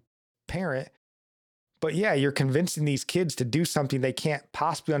left-wing parent. But yeah, you're convincing these kids to do something they can't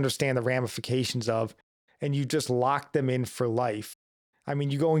possibly understand the ramifications of, and you just lock them in for life. I mean,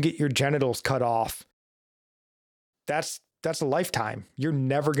 you go and get your genitals cut off. That's a lifetime. You're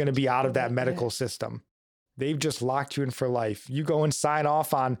never going to be out of that medical system. They've just locked you in for life. You go and sign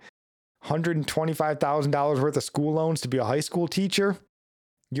off on $125,000 worth of school loans to be a high school teacher.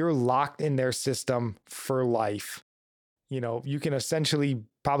 You're locked in their system for life. You can essentially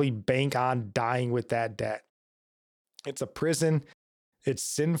probably bank on dying with that debt. It's a prison. It's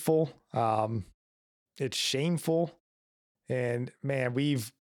sinful. It's shameful. And man,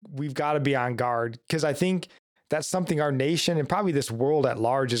 we've got to be on guard, because I think that's something our nation and probably this world at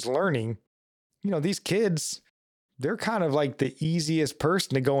large is learning. These kids, they're kind of like the easiest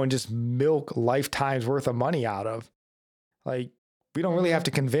person to go and just milk lifetimes worth of money out of. Like, we don't really have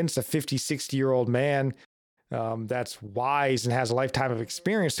to convince a 50, 60-year-old man that's wise and has a lifetime of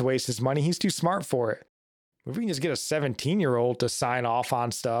experience to waste his money. He's too smart for it. If we can just get a 17-year-old to sign off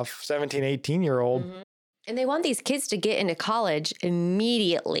on stuff, 17, 18-year-old. Mm-hmm. And they want these kids to get into college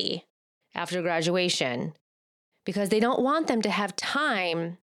immediately after graduation because they don't want them to have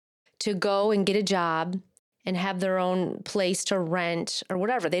time to go and get a job and have their own place to rent or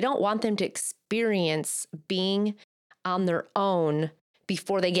whatever. They don't want them to experience being on their own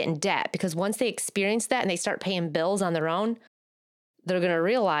before they get in debt, because once they experience that and they start paying bills on their own, they're going to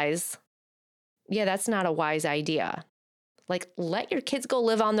realize, yeah, that's not a wise idea. Like, let your kids go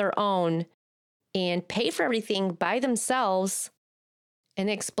live on their own and pay for everything by themselves and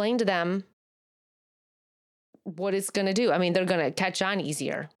explain to them what it's going to do. I mean, they're going to catch on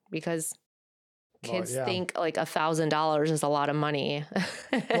easier because kids think like $1,000 is a lot of money.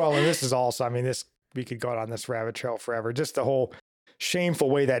 Well, and this is also, we could go down this rabbit trail forever. Just the whole shameful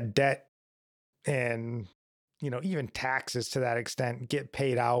way that debt and, even taxes to that extent get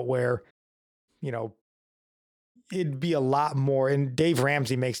paid out, where, it'd be a lot more, and Dave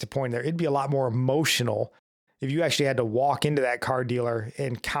Ramsey makes the point there, it'd be a lot more emotional if you actually had to walk into that car dealer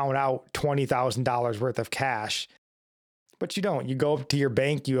and count out $20,000 worth of cash. But you don't. You go up to your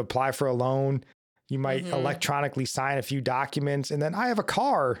bank, you apply for a loan, you might electronically sign a few documents, and then I have a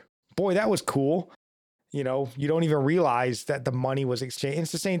car. Boy, that was cool. You don't even realize that the money was exchanged.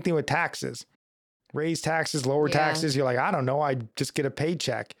 It's the same thing with taxes. Raise taxes, lower taxes. You're like, I don't know, I just get a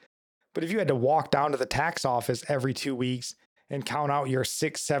paycheck. But if you had to walk down to the tax office every 2 weeks and count out your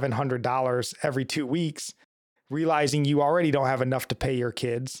 $600-700 every 2 weeks, realizing you already don't have enough to pay your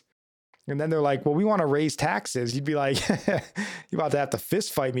kids, and then they're like, well, we want to raise taxes, you'd be like, you're about to have to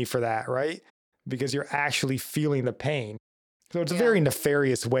fist fight me for that, right? Because you're actually feeling the pain. So it's a very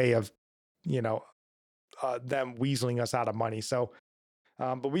nefarious way of, them weaseling us out of money. So,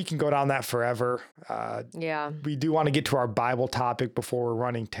 but we can go down that forever. We do want to get to our Bible topic before we're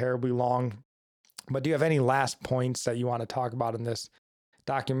running terribly long. But do you have any last points that you want to talk about in this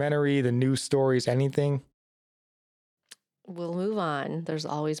documentary, the news stories, anything? We'll move on. There's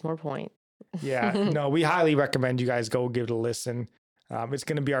always more points. Yeah, no, we highly recommend you guys go give it a listen. It's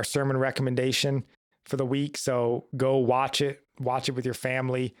going to be our sermon recommendation for the week. So go watch it with your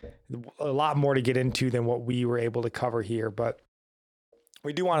family. A lot more to get into than what we were able to cover here, but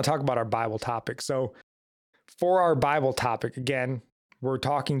we do want to talk about our Bible topic. So for our Bible topic, again, we're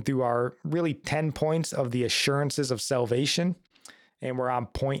talking through our really 10 points of the assurances of salvation. And we're on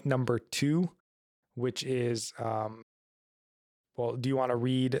point number 2, which is, do you want to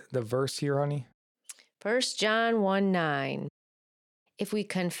read the verse here, honey? 1 John 1:9. If we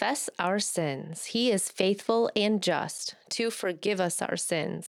confess our sins, he is faithful and just to forgive us our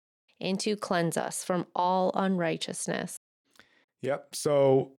sins and to cleanse us from all unrighteousness. Yep.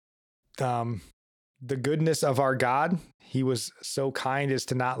 So the goodness of our God, he was so kind as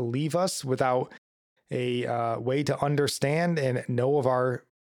to not leave us without a way to understand and know of our,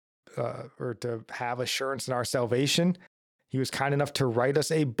 or to have assurance in our salvation. He was kind enough to write us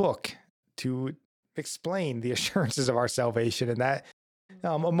a book to explain the assurances of our salvation. And that,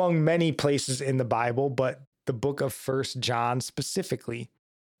 among many places in the Bible, but the book of 1 John specifically,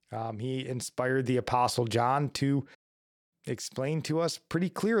 he inspired the Apostle John to explain to us pretty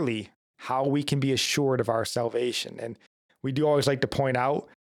clearly how we can be assured of our salvation. And we do always like to point out,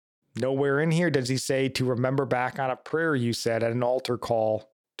 nowhere in here does he say to remember back on a prayer you said at an altar call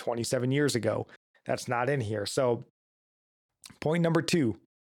 27 years ago. That's not in here. So point number 2,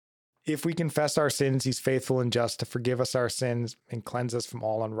 if we confess our sins, he's faithful and just to forgive us our sins and cleanse us from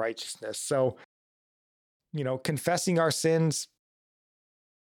all unrighteousness. So, confessing our sins,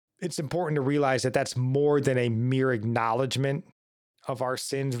 it's important to realize that that's more than a mere acknowledgement of our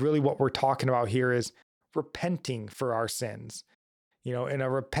sins. Really, what we're talking about here is repenting for our sins. And a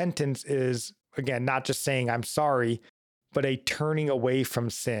repentance is, again, not just saying I'm sorry, but a turning away from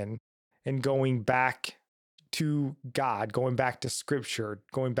sin and going back to God, going back to scripture,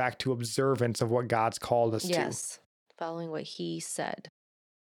 going back to observance of what God's called us to. Yes, following what he said.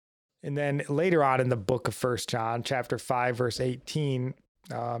 And then later on in the book of 1 John, chapter 5, verse 18,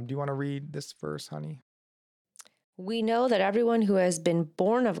 do you want to read this verse, honey? We know that everyone who has been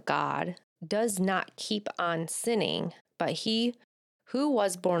born of God does not keep on sinning, but he who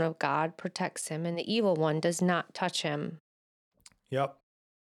was born of God protects him, and the evil one does not touch him. Yep.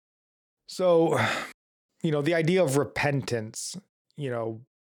 So, the idea of repentance,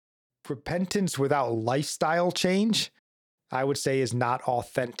 repentance without lifestyle change, I would say is not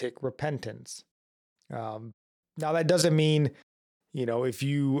authentic repentance. Now, that doesn't mean, if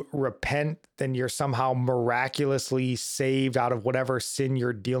you repent, then you're somehow miraculously saved out of whatever sin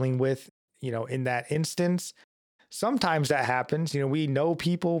you're dealing with, in that instance. Sometimes that happens. We know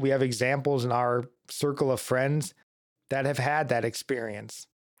people, we have examples in our circle of friends that have had that experience.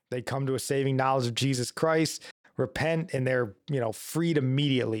 They come to a saving knowledge of Jesus Christ, repent, and they're, freed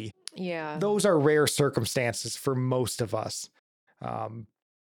immediately. Yeah. Those are rare circumstances for most of us.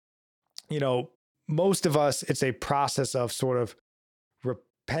 Most of us, it's a process of sort of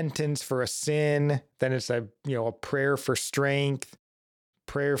repentance for a sin. Then it's a prayer for strength,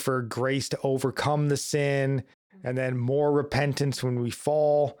 prayer for grace to overcome the sin, and then more repentance when we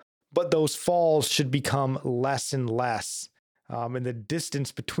fall. But those falls should become less and less. And the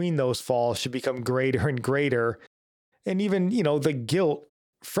distance between those falls should become greater and greater. And even, the guilt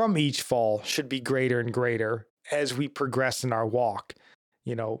from each fall should be greater and greater as we progress in our walk,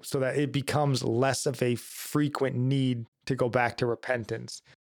 so that it becomes less of a frequent need to go back to repentance.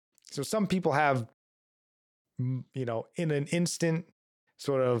 So some people have, in an instant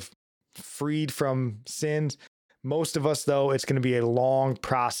sort of freed from sins. Most of us, though, it's going to be a long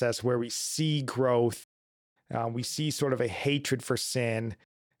process where we see growth. We see sort of a hatred for sin.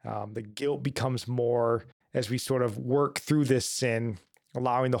 The guilt becomes more as we sort of work through this sin,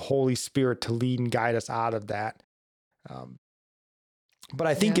 allowing the Holy Spirit to lead and guide us out of that. But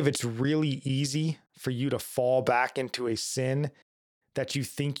I think if it's really easy for you to fall back into a sin that you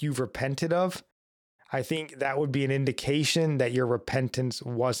think you've repented of, I think that would be an indication that your repentance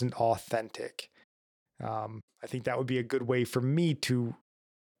wasn't authentic. I think that would be a good way for me to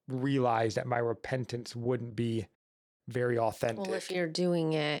realize that my repentance wouldn't be very authentic. Well, if you're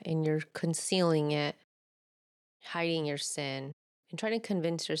doing it and you're concealing it, hiding your sin, and trying to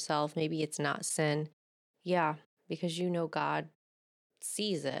convince yourself maybe it's not sin, yeah, because God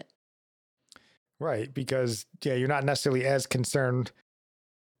sees it. Right, because you're not necessarily as concerned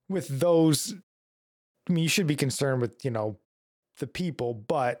with those. I mean, you should be concerned with, the people,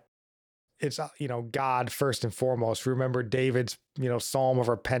 but it's, God first and foremost. Remember David's, Psalm of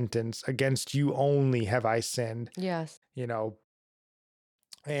repentance. Against you only have I sinned. Yes.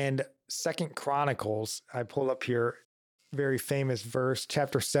 And 2 Chronicles, I pulled up here, very famous verse,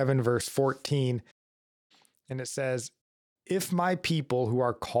 chapter 7, verse 14. And it says, if my people who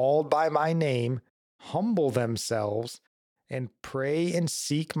are called by my name humble themselves and pray and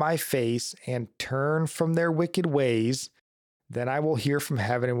seek my face and turn from their wicked ways, then I will hear from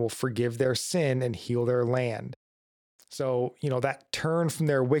heaven and will forgive their sin and heal their land. So, that turn from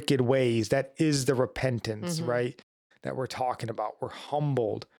their wicked ways, that is the repentance, right? That we're talking about. We're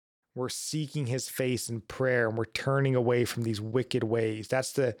humbled. We're seeking his face in prayer, and we're turning away from these wicked ways.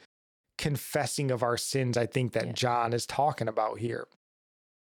 That's the confessing of our sins, I think, that John is talking about here.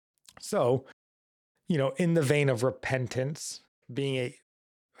 So, in the vein of repentance, being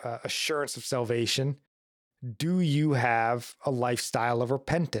a assurance of salvation, do you have a lifestyle of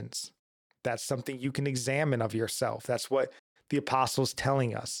repentance? That's something you can examine of yourself. That's what the apostle's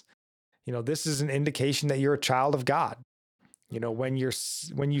telling us. This is an indication that you're a child of God. When you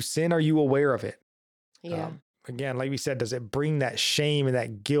sin, are you aware of it? Yeah. Again, like we said, does it bring that shame and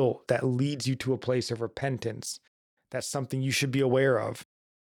that guilt that leads you to a place of repentance? That's something you should be aware of.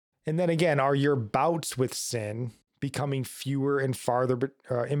 And then again, are your bouts with sin becoming fewer and farther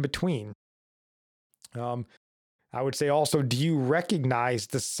in between? I would say also, do you recognize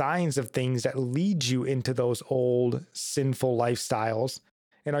the signs of things that lead you into those old sinful lifestyles?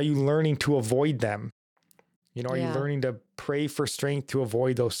 And are you learning to avoid them? Are you learning to pray for strength to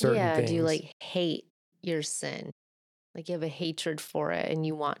avoid those certain things? Do you hate your sin? Like you have a hatred for it and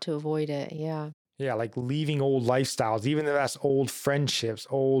you want to avoid it. Yeah. Yeah, like leaving old lifestyles, even if that's old friendships,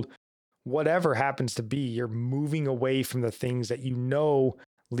 old whatever happens to be, you're moving away from the things that you know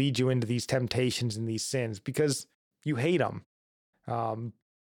lead you into these temptations and these sins because you hate them.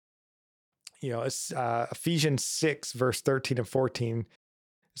 It's Ephesians 6, verse 13 and 14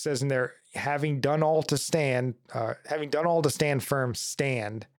 says in there, having done all to stand firm,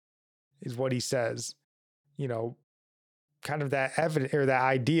 stand is what he says. Kind of that evidence or that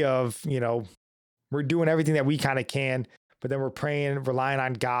idea of, we're doing everything that we kind of can, but then we're praying, relying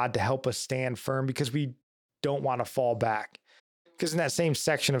on God to help us stand firm because we don't want to fall back. Because in that same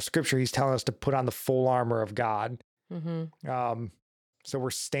section of scripture, he's telling us to put on the full armor of God. Mm-hmm. So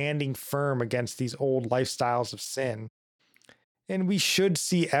we're standing firm against these old lifestyles of sin. And we should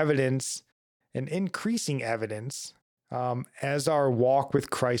see evidence and increasing evidence as our walk with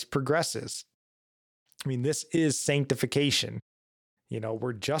Christ progresses. I mean, this is sanctification.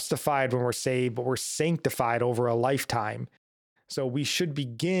 We're justified when we're saved, but we're sanctified over a lifetime. So we should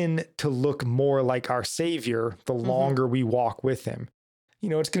begin to look more like our Savior the longer we walk with him.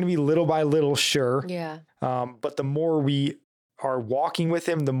 It's going to be little by little, sure. Yeah. But the more we are walking with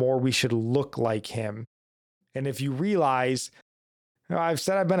him, the more we should look like him. And if you realize, I've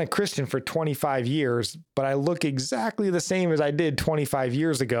said I've been a Christian for 25 years, but I look exactly the same as I did 25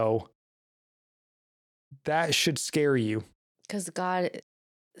 years ago, that should scare you. Because God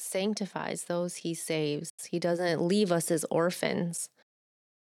sanctifies those he saves. He doesn't leave us as orphans.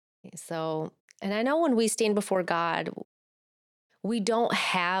 So, and I know when we stand before God, we're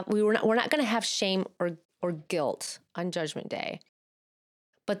not going to have shame or guilt on Judgment Day.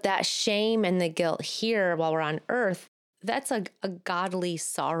 But that shame and the guilt here while we're on earth, that's a godly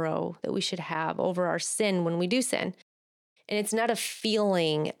sorrow that we should have over our sin when we do sin. And it's not a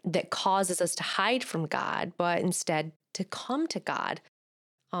feeling that causes us to hide from God, but instead to come to God,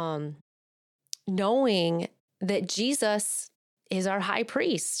 knowing that Jesus is our high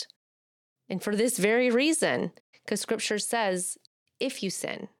priest. And for this very reason, because scripture says, if you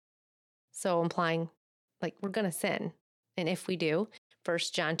sin, so implying like we're going to sin. And if we do, 1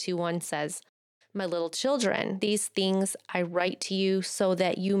 John 2:1 says, my little children, these things I write to you so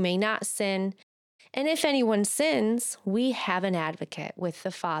that you may not sin. And if anyone sins, we have an advocate with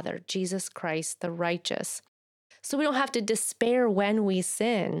the Father, Jesus Christ, the righteous. So we don't have to despair when we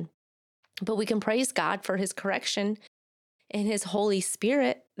sin, but we can praise God for his correction and his Holy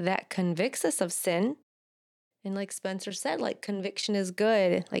Spirit that convicts us of sin. And like Spencer said, like conviction is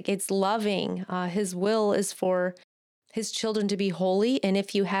good, like it's loving. His will is for his children to be holy. And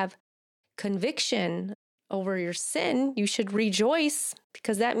if you have conviction over your sin, you should rejoice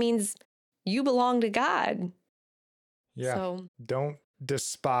because that means you belong to God. Yeah. So don't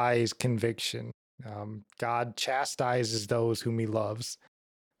despise conviction. God chastises those whom he loves.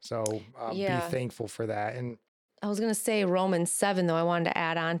 So be thankful for that. And I was going to say Romans 7, though. I wanted to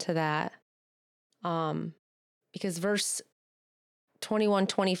add on to that. Because verse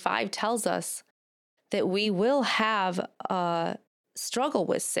 21-25 tells us that we will have a struggle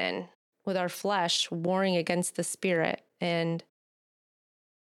with sin, with our flesh warring against the spirit. And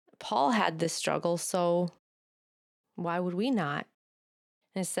Paul had this struggle, so why would we not?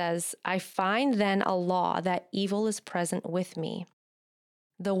 And it says, I find then a law that evil is present with me,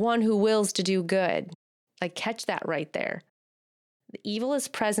 the one who wills to do good. Like, catch that right there. The evil is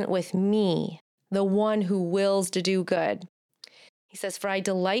present with me, the one who wills to do good. He says, for I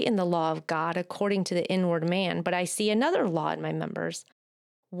delight in the law of God according to the inward man, but I see another law in my members,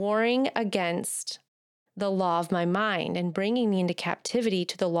 warring against the law of my mind and bringing me into captivity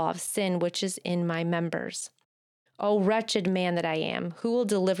to the law of sin, which is in my members. O wretched man that I am, who will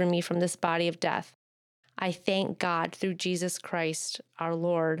deliver me from this body of death? I thank God through Jesus Christ, our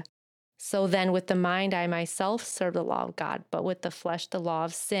Lord. So then with the mind, I myself serve the law of God, but with the flesh, the law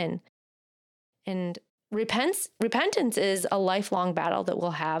of sin. And repentance is a lifelong battle that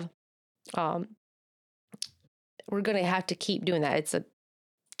we'll have. We're going to have to keep doing that. It's a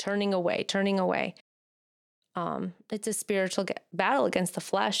turning away. It's a spiritual battle against the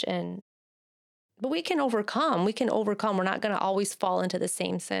flesh, but we can overcome. We're not going to always fall into the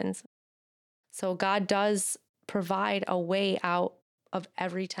same sins. So God does provide a way out of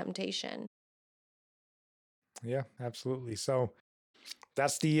every temptation. Yeah, absolutely. So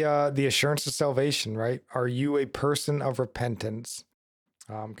that's the assurance of salvation, right? Are you a person of repentance?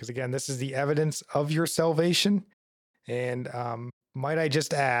 Because again, this is the evidence of your salvation. And might I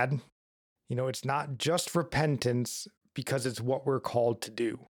just add, it's not just repentance because it's what we're called to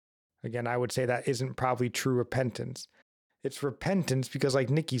do. Again, I would say that isn't probably true repentance. It's repentance because, like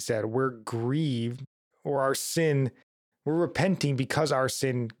Nikki said, we're grieved, or our sin we're repenting because our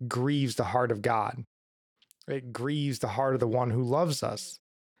sin grieves the heart of God. It grieves the heart of the one who loves us,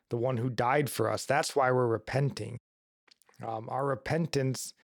 the one who died for us. That's why we're repenting. Our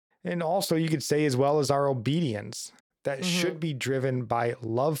repentance, and also you could say as well as our obedience, that should be driven by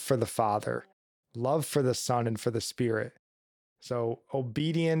love for the Father, love for the Son, and for the Spirit. So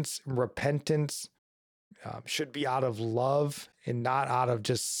obedience, repentance should be out of love and not out of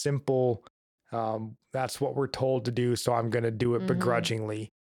just simple, that's what we're told to do, so I'm going to do it begrudgingly.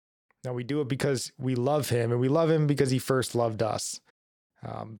 Now, we do it because we love him, and we love him because he first loved us.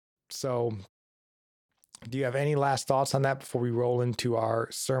 So do you have any last thoughts on that before we roll into our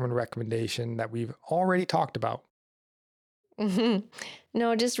sermon recommendation that we've already talked about?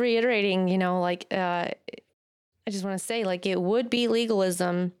 No, just reiterating, I just want to say, it would be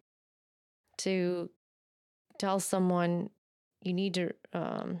legalism to tell someone you need to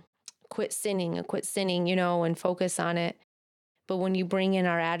quit sinning, and focus on it. But when you bring in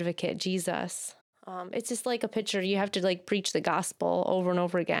our advocate, Jesus, it's just like a picture. You have to preach the gospel over and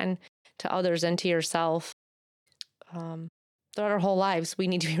over again to others and to yourself. Throughout our whole lives, we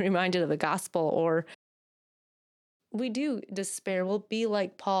need to be reminded of the gospel, or we do despair. We'll be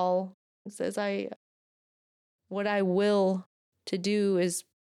like Paul says, what I will to do is,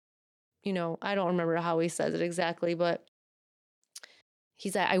 I don't remember how he says it exactly, but he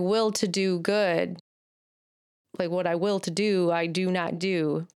said, I will to do good. What I will to do, I do not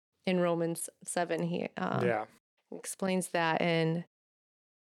do. In Romans 7, he explains that. And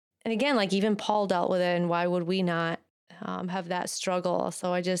again, even Paul dealt with it, and why would we not have that struggle?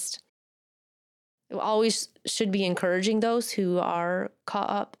 So I just always should be encouraging those who are caught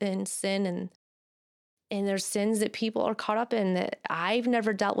up in sin, and there's sins that people are caught up in that I've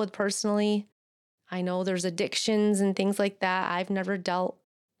never dealt with personally. I know there's addictions and things like that. I've never dealt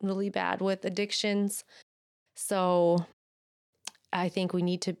really bad with addictions. So I think we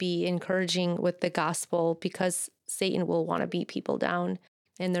need to be encouraging with the gospel, because Satan will want to beat people down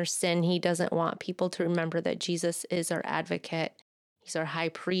in their sin. He doesn't want people to remember that Jesus is our advocate. He's our high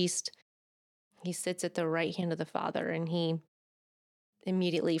priest. He sits at the right hand of the Father, and he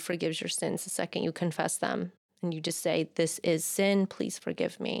immediately forgives your sins the second you confess them. And you just say, this is sin, please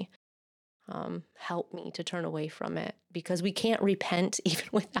forgive me. Help me to turn away from it, because we can't repent even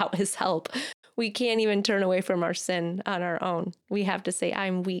without his help. We can't even turn away from our sin on our own. We have to say,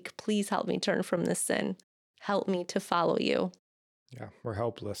 I'm weak. Please help me turn from this sin. Help me to follow you. Yeah, we're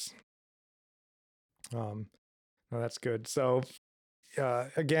helpless. No, that's good. So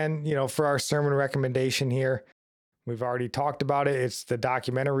again, for our sermon recommendation here, we've already talked about it. It's the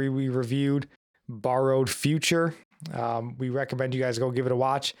documentary we reviewed, Borrowed Future. We recommend you guys go give it a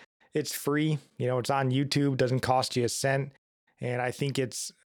watch. It's free. It's on YouTube, doesn't cost you a cent. And I think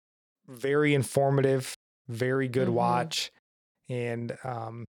it's very informative, very good watch. And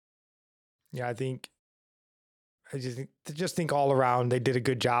I just think all around they did a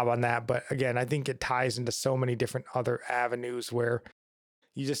good job on that. But again, I think it ties into so many different other avenues where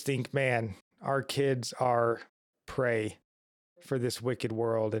you just think, man, our kids are prey for this wicked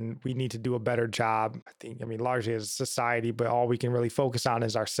world, and we need to do a better job. Largely as a society, but all we can really focus on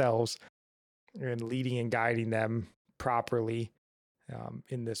is ourselves and leading and guiding them properly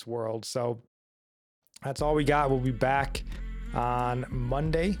in this world. So that's all we got. We'll be back on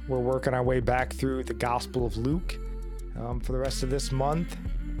Monday. We're working our way back through the Gospel of Luke for the rest of this month.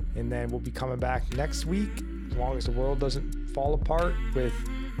 And then we'll be coming back next week, as long as the world doesn't fall apart, with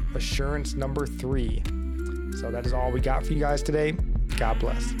Assurance number 3. So that is all we got for you guys today. God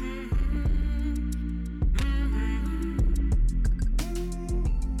bless.